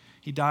 and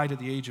he died at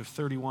the age of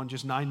 31.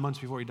 Just 9 months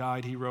before he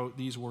died, he wrote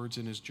these words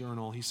in his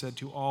journal. He said,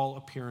 to all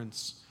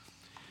appearance,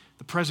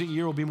 the present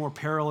year will be more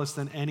perilous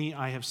than any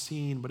I have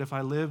seen, but if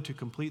I live to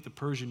complete the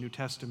Persian New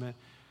Testament,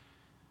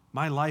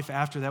 my life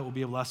after that will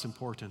be of less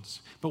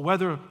importance. But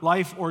whether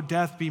life or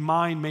death be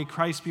mine, may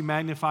Christ be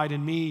magnified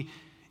in me.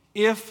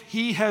 If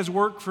he has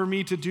work for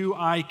me to do,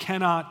 I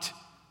cannot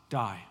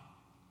die.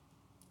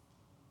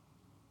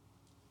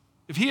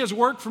 If he has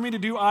work for me to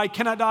do, I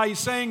cannot die. He's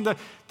saying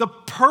the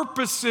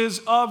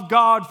purposes of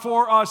God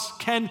for us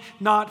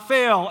cannot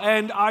fail.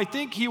 And I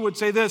think he would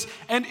say this,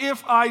 and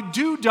if I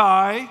do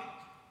die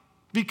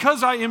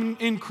because I am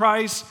in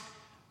Christ,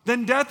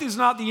 then death is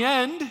not the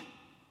end.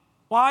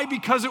 Why?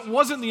 Because it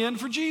wasn't the end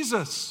for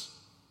Jesus.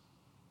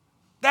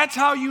 That's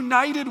how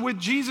united with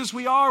Jesus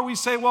we are. We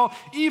say, well,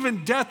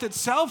 even death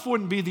itself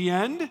wouldn't be the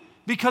end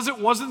because it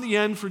wasn't the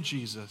end for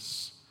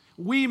Jesus.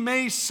 We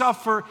may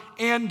suffer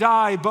and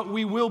die, but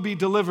we will be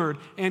delivered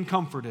and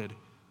comforted.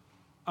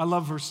 I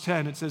love verse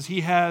 10. It says,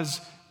 he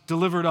has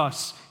delivered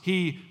us.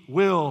 He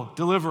will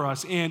deliver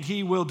us, and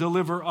he will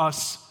deliver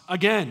us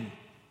again.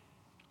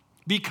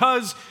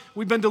 Because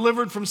we've been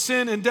delivered from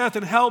sin and death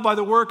and hell by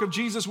the work of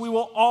Jesus, we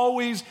will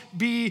always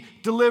be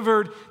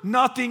delivered.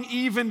 Nothing,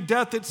 even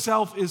death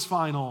itself, is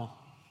final.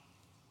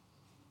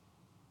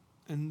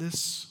 And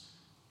this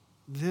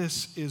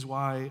is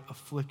why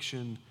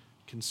affliction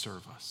can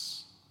serve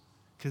us.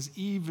 Because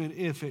even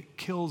if it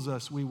kills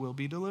us, we will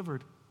be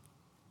delivered.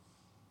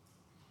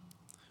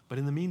 But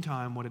in the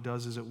meantime, what it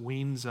does is it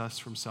weans us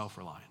from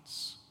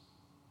self-reliance.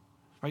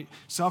 Right?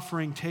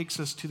 Suffering takes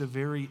us to the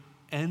very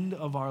end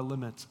of our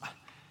limits.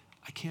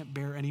 I can't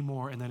bear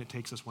anymore, and then it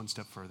takes us one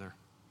step further.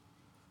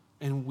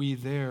 And we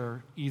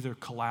there either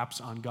collapse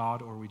on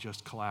God or we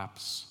just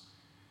collapse.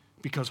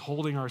 Because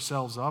holding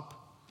ourselves up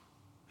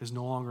is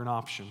no longer an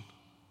option.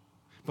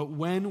 But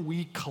when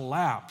we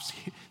collapse,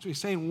 so he's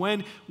saying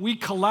when we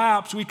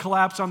collapse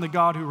on the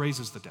God who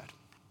raises the dead.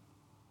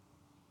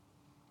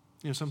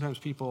 You know, sometimes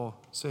people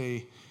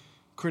say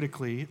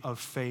critically of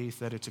faith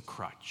that it's a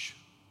crutch.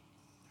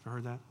 Ever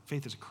heard that?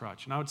 Faith is a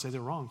crutch. And I would say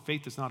they're wrong.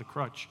 Faith is not a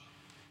crutch.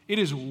 It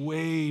is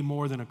way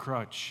more than a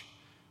crutch,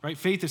 right?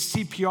 Faith is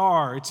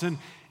CPR. It's an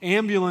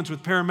ambulance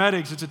with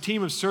paramedics. It's a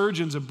team of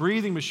surgeons, a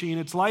breathing machine.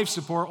 It's life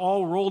support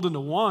all rolled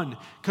into one.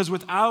 Because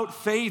without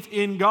faith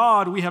in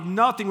God, we have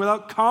nothing.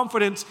 Without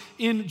confidence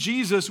in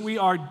Jesus, we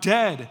are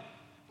dead.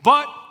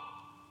 But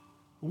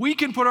we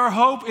can put our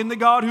hope in the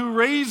God who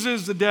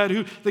raises the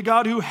dead, the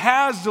God who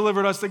has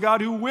delivered us, the God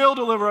who will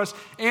deliver us,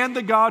 and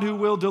the God who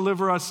will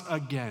deliver us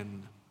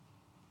again.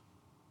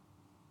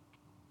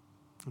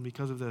 And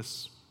because of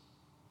this,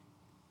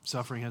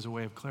 suffering has a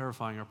way of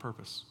clarifying our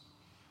purpose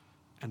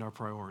and our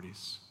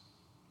priorities.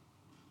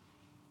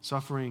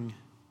 Suffering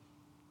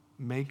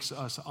makes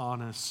us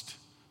honest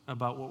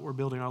about what we're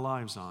building our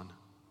lives on.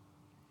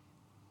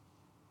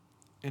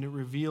 And it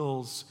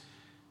reveals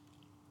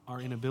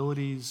our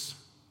inabilities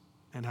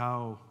and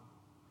how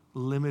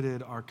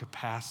limited our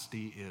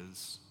capacity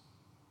is.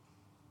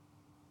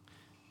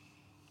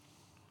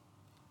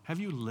 Have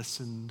you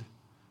listened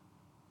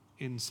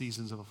in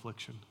seasons of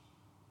affliction?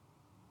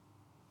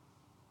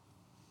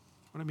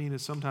 What I mean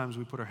is sometimes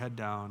we put our head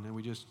down and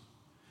we're just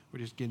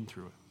getting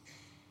through it.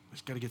 We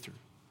just got to get through it.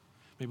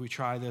 Maybe we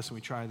try this and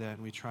we try that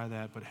and we try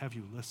that, but have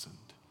you listened?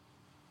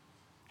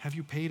 Have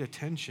you paid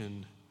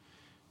attention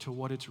to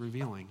what it's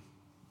revealing?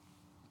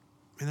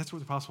 And that's what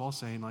the Apostle Paul is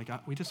saying. Like,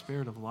 we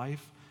despaired of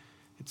life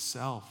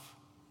itself.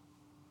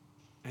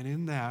 And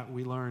in that,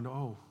 we learned,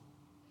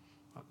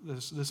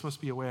 this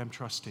must be a way I'm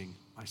trusting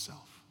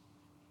myself.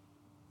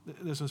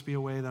 This must be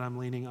a way that I'm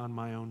leaning on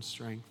my own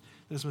strength.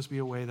 This must be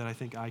a way that I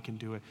think I can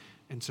do it.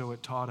 And so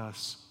it taught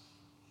us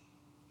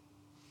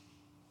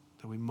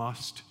that we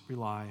must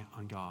rely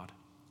on God.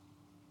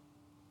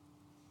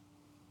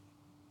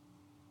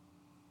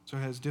 So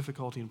has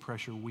difficulty and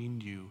pressure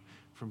weaned you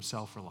from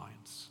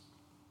self-reliance?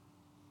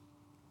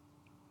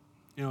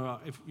 You know,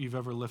 if you've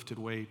ever lifted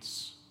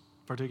weights,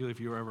 particularly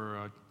if you were ever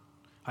a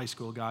high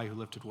school guy who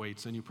lifted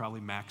weights, then you probably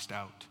maxed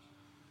out,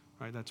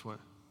 right? That's what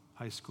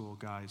high school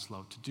guys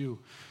love to do.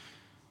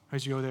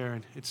 As you go there,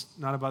 and it's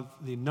not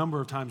about the number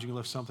of times you can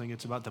lift something,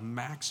 it's about the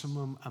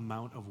maximum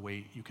amount of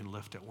weight you can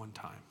lift at one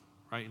time,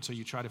 right? And so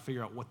you try to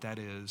figure out what that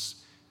is,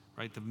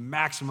 right? The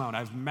maximum amount.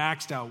 I've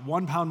maxed out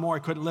 1 pound more, I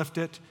couldn't lift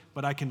it,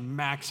 but I can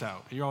max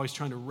out. And you're always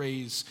trying to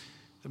raise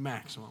the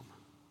maximum.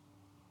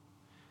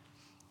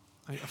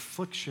 Right?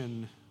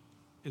 Affliction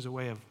is a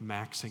way of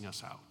maxing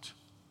us out,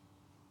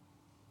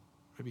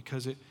 right?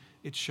 Because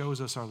it shows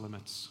us our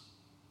limits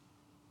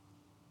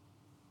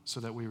so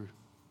that we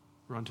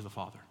run to the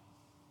Father.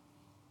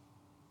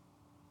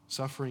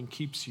 Suffering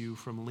keeps you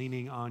from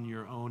leaning on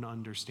your own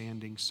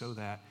understanding so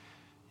that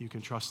you can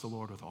trust the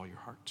Lord with all your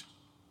heart.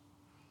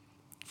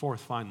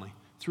 Fourth, finally,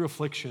 through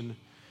affliction,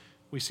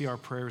 we see our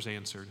prayers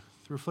answered.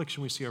 Through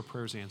affliction, we see our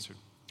prayers answered.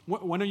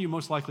 When are you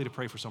most likely to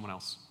pray for someone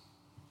else?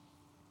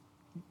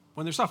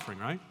 When they're suffering,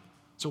 right?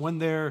 So when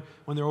they're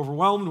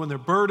overwhelmed, when they're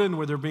burdened,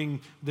 when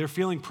they're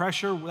feeling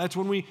pressure, that's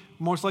when we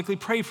most likely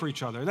pray for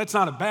each other. That's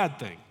not a bad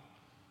thing.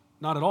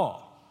 Not at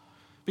all.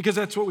 Because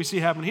that's what we see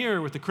happen here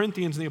with the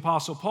Corinthians and the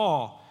Apostle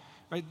Paul.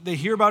 Right? They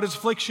hear about his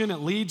affliction,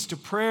 it leads to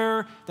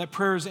prayer, that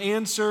prayer is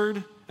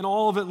answered, and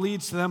all of it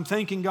leads to them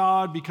thanking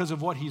God because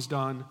of what he's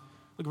done.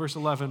 Look at verse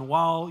 11.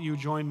 While you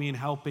join me in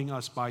helping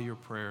us by your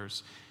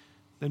prayers,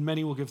 then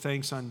many will give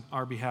thanks on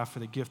our behalf for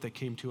the gift that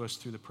came to us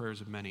through the prayers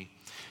of many.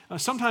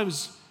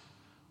 Sometimes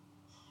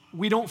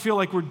we don't feel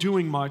like we're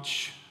doing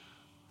much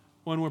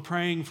when we're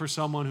praying for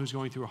someone who's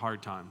going through a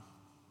hard time.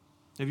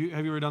 Have you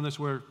ever done this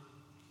where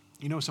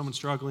you know someone's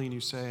struggling and you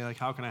say, like,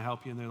 how can I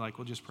help you? And they're like,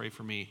 well, just pray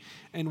for me.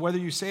 And whether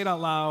you say it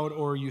out loud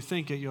or you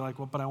think it, you're like,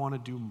 well, but I want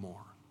to do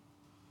more.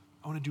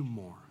 I want to do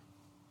more.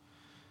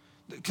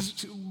 Because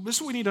this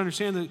is what we need to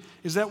understand,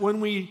 is that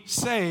when we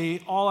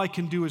say, all I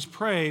can do is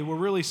pray, we're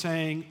really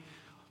saying,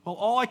 well,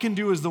 all I can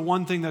do is the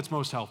one thing that's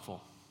most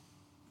helpful.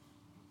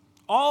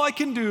 All I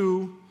can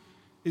do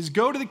is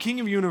go to the King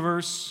of the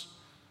universe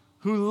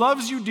who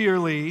loves you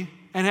dearly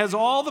and has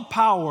all the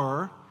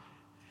power,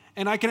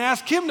 and I can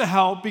ask him to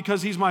help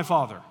because he's my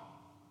Father.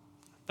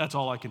 That's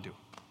all I can do.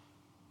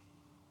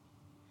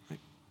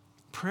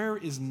 Prayer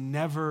is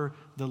never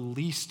the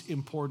least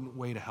important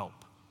way to help.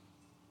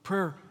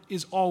 Prayer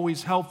is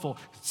always helpful.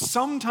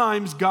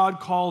 Sometimes God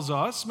calls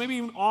us, maybe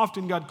even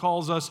often God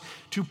calls us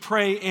to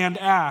pray and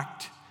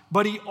act,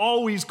 but he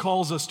always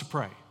calls us to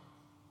pray.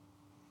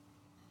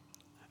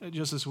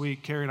 Just this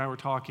week, Carrie and I were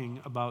talking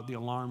about the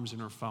alarms in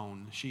her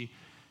phone. She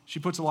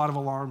puts a lot of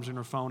alarms in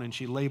her phone and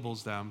she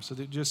labels them. So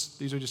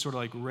these are just sort of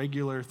like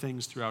regular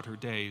things throughout her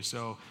day.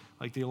 So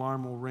like the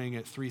alarm will ring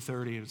at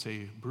 3:30 and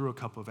say, brew a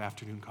cup of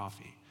afternoon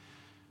coffee.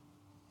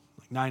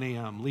 Like 9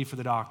 a.m., leave for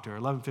the doctor.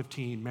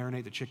 11:15,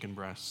 marinate the chicken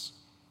breasts.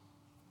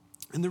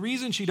 And the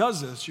reason she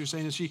does this, you're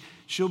saying, is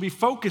she'll be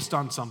focused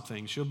on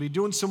something. She'll be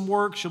doing some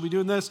work. She'll be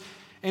doing this.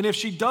 And if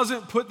she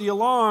doesn't put the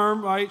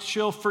alarm, right,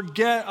 she'll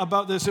forget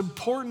about this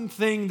important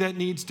thing that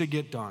needs to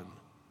get done.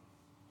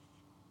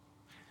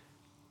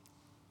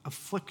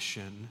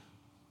 Affliction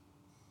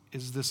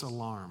is this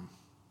alarm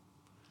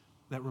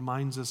that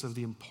reminds us of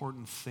the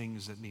important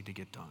things that need to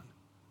get done,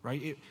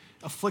 right?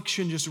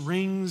 Affliction just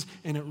rings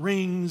and it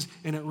rings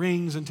and it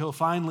rings until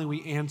finally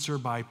we answer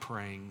by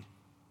praying.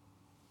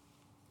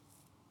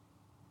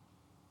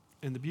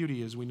 And the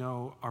beauty is we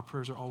know our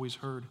prayers are always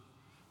heard.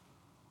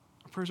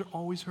 Our prayers are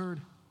always heard.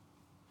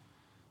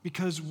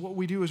 Because what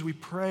we do is we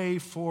pray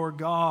for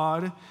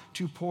God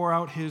to pour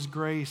out his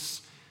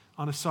grace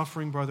on a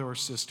suffering brother or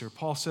sister.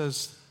 Paul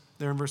says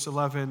there in verse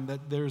 11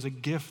 that there's a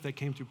gift that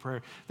came through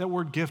prayer. That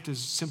word gift is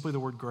simply the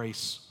word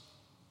grace.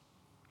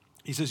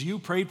 He says, you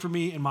prayed for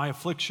me in my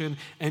affliction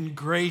and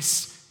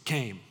grace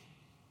came.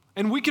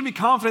 And we can be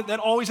confident that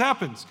always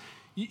happens.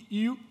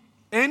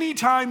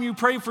 Anytime you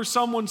pray for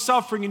someone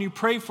suffering and you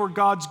pray for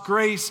God's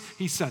grace,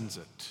 he sends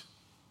it.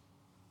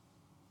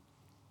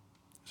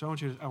 So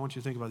I want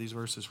you to think about these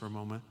verses for a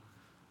moment.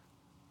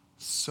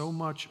 So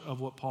much of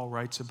what Paul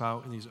writes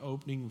about in these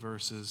opening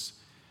verses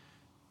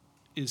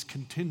is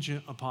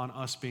contingent upon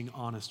us being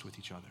honest with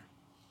each other.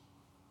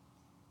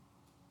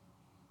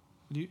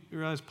 Do you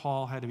realize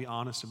Paul had to be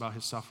honest about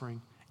his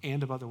suffering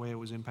and about the way it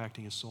was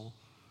impacting his soul?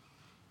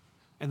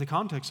 And the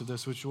context of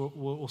this, which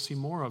we'll see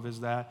more of, is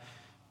that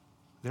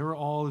there were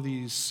all of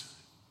these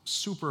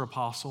super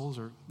apostles,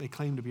 or they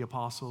claimed to be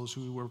apostles,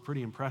 who were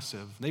pretty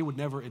impressive. They would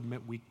never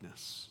admit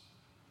weakness.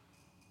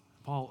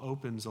 Paul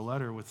opens the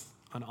letter with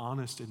an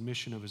honest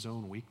admission of his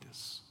own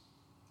weakness.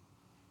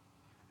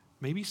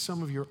 Maybe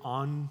some of your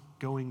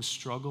ongoing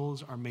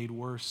struggles are made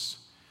worse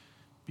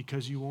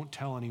because you won't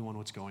tell anyone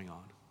what's going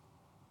on.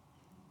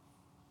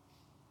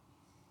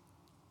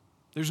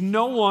 There's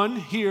no one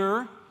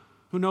here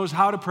who knows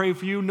how to pray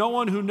for you, no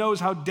one who knows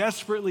how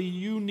desperately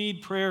you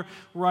need prayer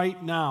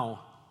right now.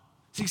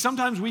 See,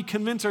 sometimes we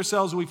convince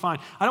ourselves we find,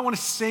 I don't want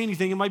to say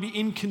anything, it might be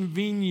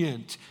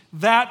inconvenient.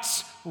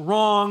 That's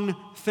wrong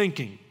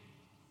thinking.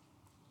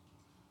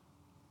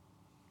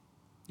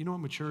 You know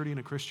what maturity in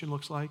a Christian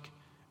looks like?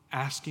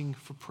 Asking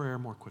for prayer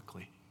more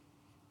quickly.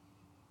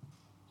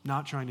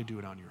 Not trying to do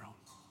it on your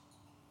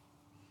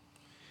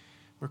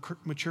own.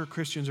 Mature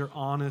Christians are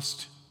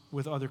honest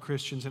with other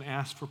Christians and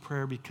ask for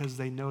prayer because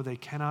they know they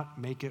cannot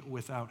make it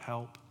without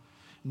help.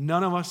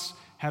 None of us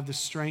have the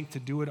strength to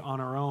do it on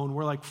our own.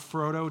 We're like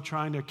Frodo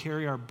trying to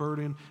carry our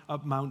burden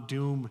up Mount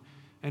Doom.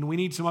 And we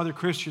need some other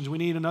Christians. We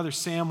need another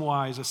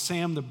Samwise, a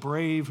Sam the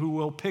Brave, who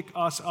will pick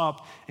us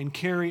up and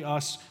carry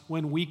us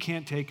when we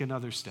can't take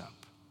another step.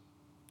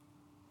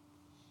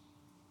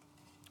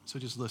 So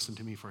just listen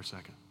to me for a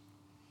second.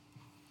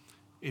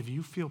 If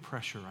you feel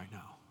pressure right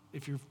now,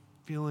 if you're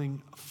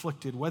feeling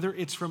afflicted, whether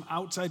it's from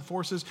outside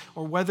forces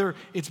or whether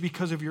it's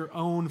because of your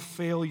own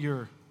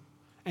failure,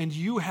 and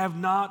you have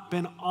not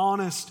been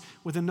honest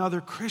with another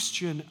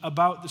Christian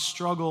about the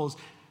struggles,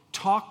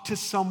 talk to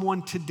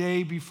someone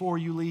today before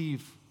you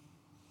leave.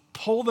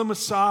 Pull them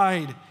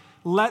aside.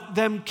 Let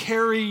them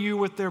carry you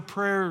with their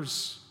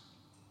prayers.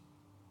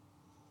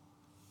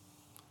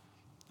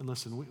 And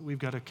listen, we've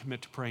got to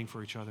commit to praying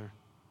for each other.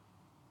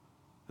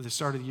 At the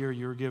start of the year,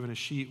 you were given a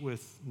sheet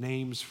with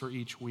names for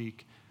each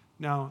week.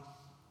 Now,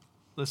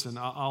 listen,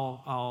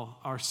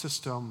 our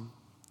system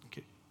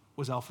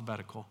was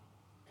alphabetical.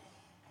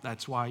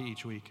 That's why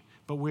each week.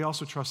 But we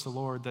also trust the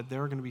Lord that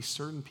there are going to be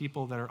certain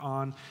people that are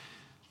on,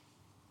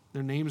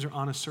 their names are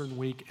on a certain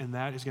week, and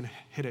that is going to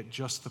hit at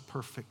just the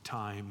perfect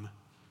time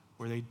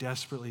where they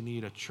desperately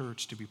need a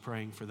church to be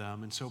praying for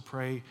them. And so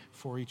pray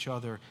for each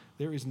other.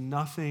 There is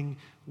nothing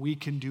we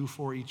can do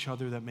for each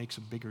other that makes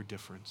a bigger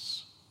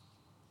difference.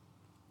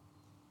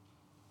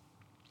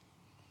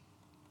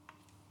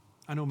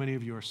 I know many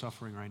of you are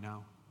suffering right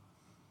now.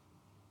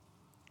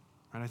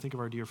 And I think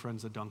of our dear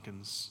friends, the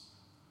Duncans,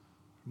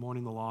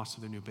 mourning the loss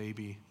of their new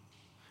baby.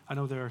 I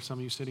know there are some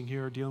of you sitting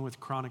here dealing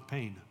with chronic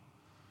pain.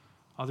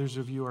 Others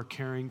of you are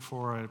caring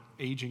for an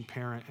aging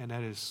parent, and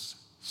that is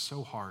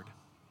so hard.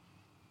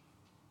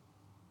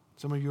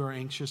 Some of you are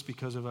anxious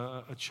because of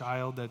a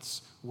child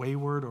that's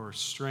wayward or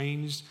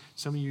estranged.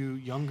 Some of you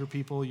younger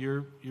people,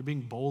 you're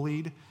being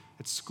bullied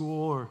at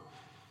school, or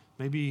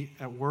maybe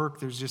at work.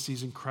 There's just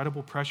these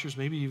incredible pressures.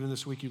 Maybe even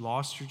this week you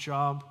lost your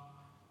job.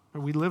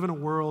 Or we live in a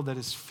world that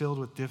is filled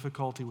with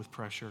difficulty, with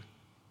pressure.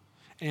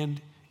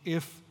 And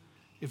if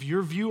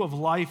your view of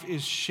life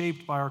is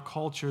shaped by our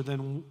culture,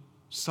 then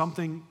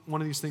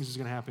one of these things is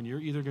going to happen.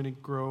 You're either going to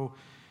grow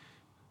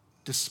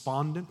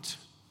despondent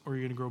or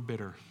you're going to grow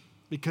bitter.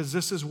 Because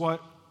this is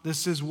what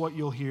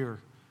you'll hear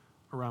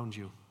around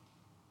you.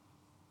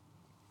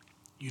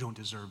 You don't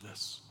deserve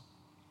this.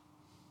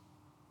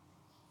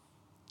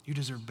 You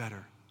deserve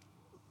better.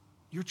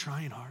 You're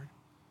trying hard.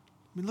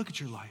 I mean, look at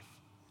your life.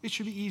 It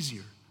should be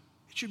easier.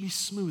 It should be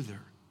smoother.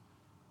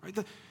 Right?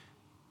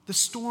 The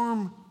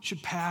storm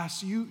should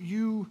pass.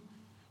 You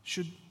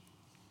should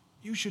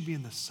be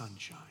in the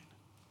sunshine.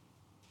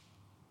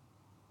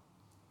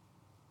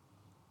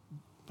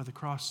 But the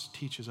cross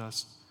teaches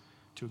us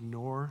to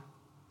ignore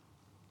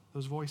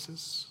those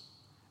voices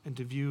and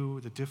to view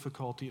the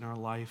difficulty in our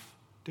life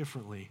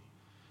differently.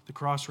 The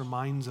cross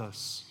reminds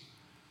us,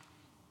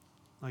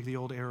 like the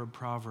old Arab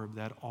proverb,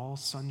 that all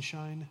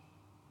sunshine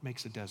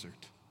makes a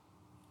desert.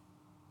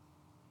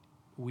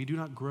 We do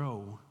not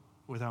grow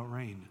without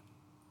rain.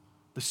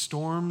 The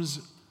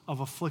storms of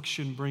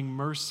affliction bring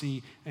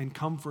mercy and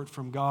comfort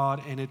from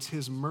God, and it's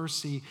His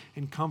mercy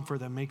and comfort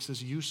that makes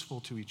us useful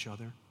to each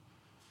other.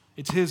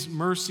 It's His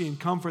mercy and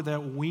comfort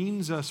that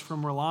weans us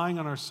from relying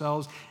on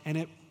ourselves, and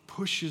it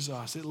pushes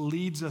us, it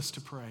leads us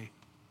to pray.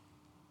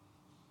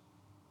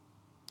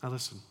 Now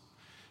listen,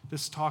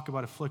 this talk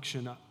about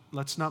affliction,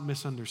 let's not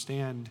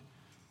misunderstand.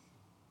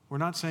 We're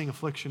not saying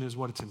affliction is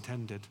what it's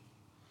intended.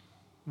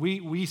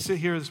 We sit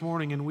here this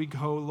morning and we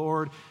go,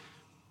 Lord,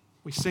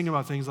 we sing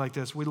about things like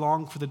this. We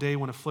long for the day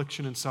when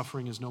affliction and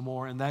suffering is no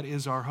more, and that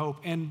is our hope.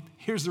 And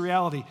here's the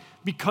reality.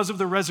 Because of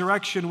the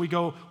resurrection, we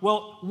go,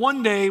 well,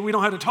 one day we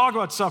don't have to talk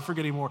about suffering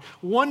anymore.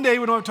 One day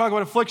we don't have to talk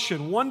about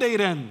affliction. One day it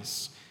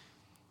ends.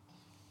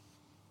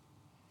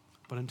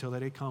 But until that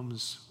day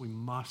comes, we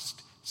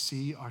must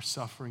see our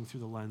suffering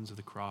through the lens of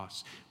the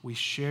cross. We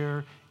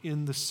share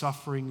in the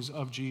sufferings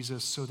of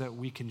Jesus so that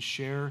we can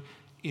share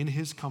in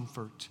His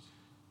comfort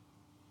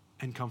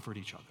and comfort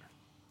each other.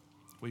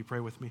 Will you pray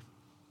with me?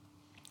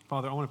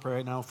 Father, I want to pray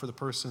right now for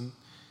the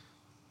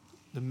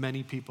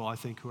many people, I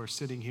think, who are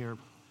sitting here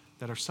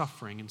that are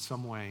suffering in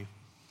some way.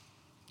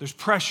 There's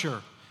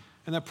pressure,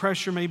 and that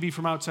pressure may be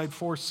from outside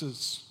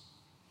forces.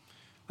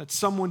 That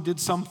someone did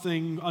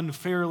something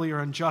unfairly or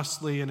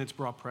unjustly and it's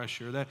brought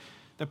pressure.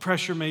 That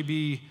pressure may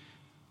be,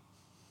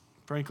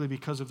 frankly,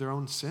 because of their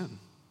own sin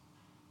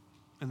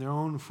and their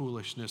own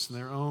foolishness and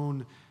their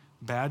own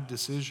bad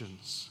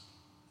decisions.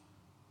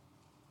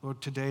 Lord,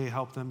 today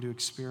help them to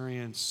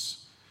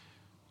experience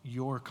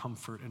your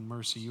comfort and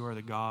mercy. You are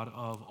the God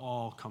of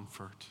all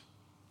comfort,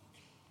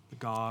 the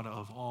God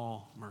of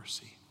all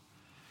mercy.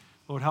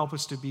 Lord, help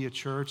us to be a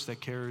church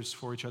that cares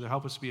for each other.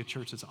 Help us to be a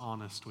church that's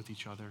honest with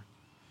each other.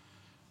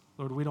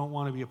 Lord, we don't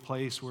want to be a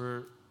place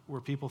where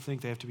people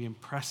think they have to be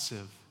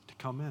impressive to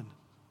come in,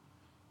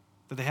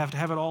 that they have to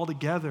have it all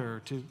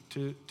together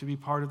to be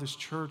part of this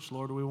church.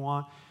 Lord, we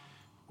want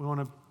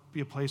to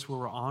be a place where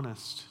we're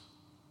honest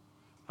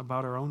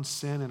about our own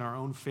sin and our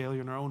own failure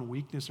and our own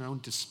weakness and our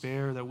own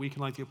despair, that we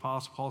can, like the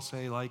Apostle Paul,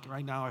 say, like,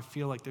 right now I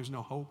feel like there's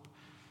no hope,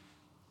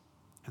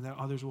 and that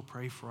others will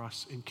pray for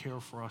us and care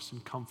for us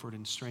and comfort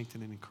and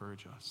strengthen and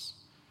encourage us.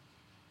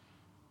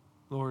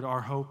 Lord,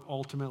 our hope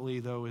ultimately,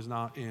 though, is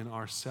not in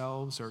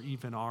ourselves or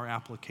even our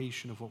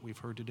application of what we've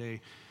heard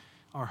today.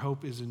 Our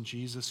hope is in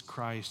Jesus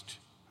Christ,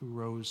 who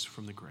rose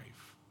from the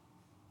grave.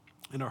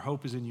 And our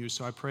hope is in you.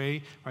 So I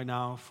pray right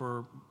now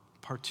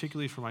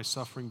particularly for my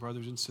suffering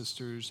brothers and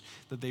sisters,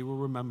 that they will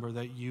remember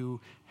that you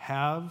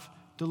have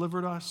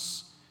delivered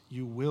us,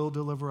 you will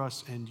deliver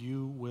us, and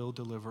you will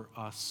deliver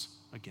us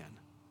again.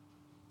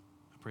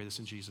 I pray this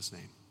in Jesus'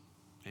 name.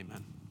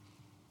 Amen.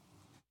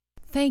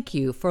 Thank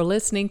you for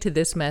listening to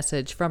this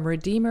message from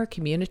Redeemer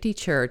Community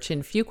Church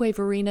in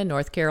Fuquay-Varina,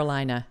 North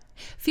Carolina.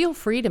 Feel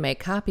free to make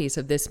copies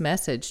of this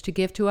message to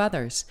give to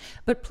others,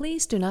 but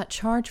please do not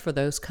charge for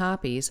those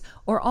copies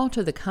or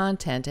alter the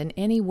content in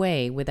any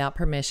way without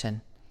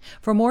permission.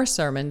 For more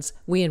sermons,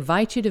 we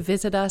invite you to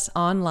visit us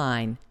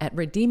online at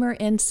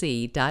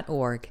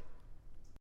redeemernc.org.